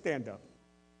people. Let's stand up.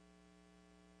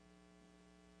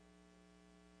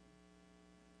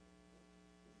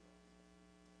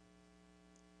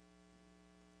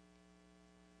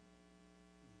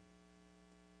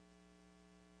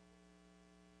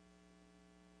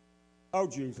 Oh,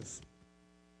 Jesus.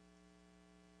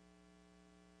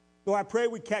 Lord, I pray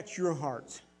we catch your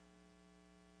heart.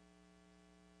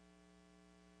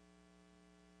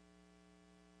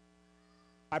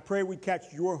 I pray we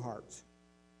catch your heart.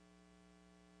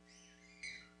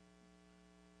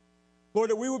 Lord,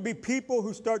 that we would be people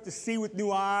who start to see with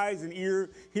new eyes and hear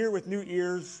with new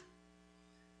ears.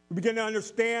 We begin to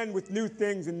understand with new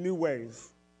things in new ways.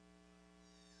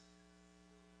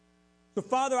 So,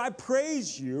 Father, I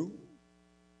praise you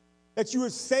that you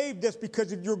have saved us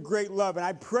because of your great love. And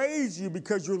I praise you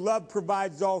because your love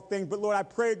provides all things. But Lord, I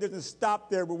pray it doesn't stop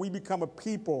there, but we become a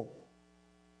people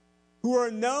who are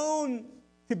known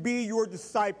to be your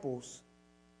disciples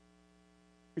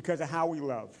because of how we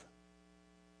love.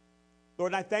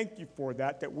 Lord, I thank you for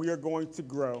that we are going to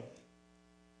grow.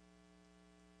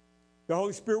 The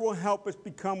Holy Spirit will help us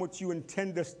become what you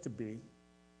intend us to be.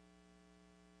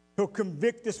 He'll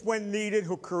convict us when needed.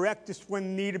 He'll correct us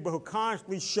when needed. But he'll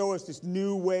constantly show us this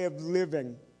new way of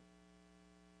living.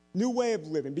 New way of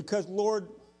living. Because, Lord,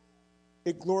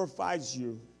 it glorifies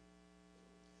you.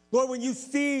 Lord, when you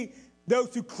see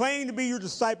those who claim to be your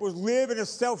disciples live in a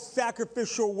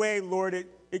self-sacrificial way, Lord,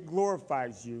 it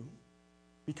glorifies you.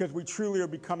 Because we truly are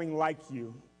becoming like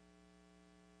you.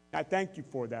 I thank you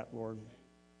for that, Lord.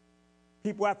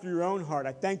 People after your own heart,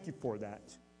 I thank you for that.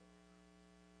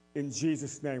 In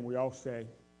Jesus' name, we all say,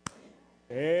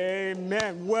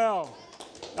 amen. Well,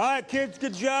 all right, kids,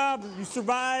 good job. You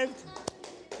survived.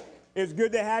 It's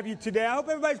good to have you today. I hope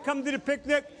everybody's coming to the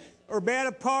picnic,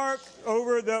 Urbana Park,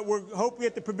 we're hopefully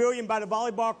at the pavilion by the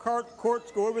volleyball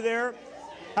courts. Go over there.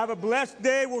 Have a blessed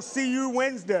day. We'll see you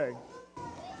Wednesday.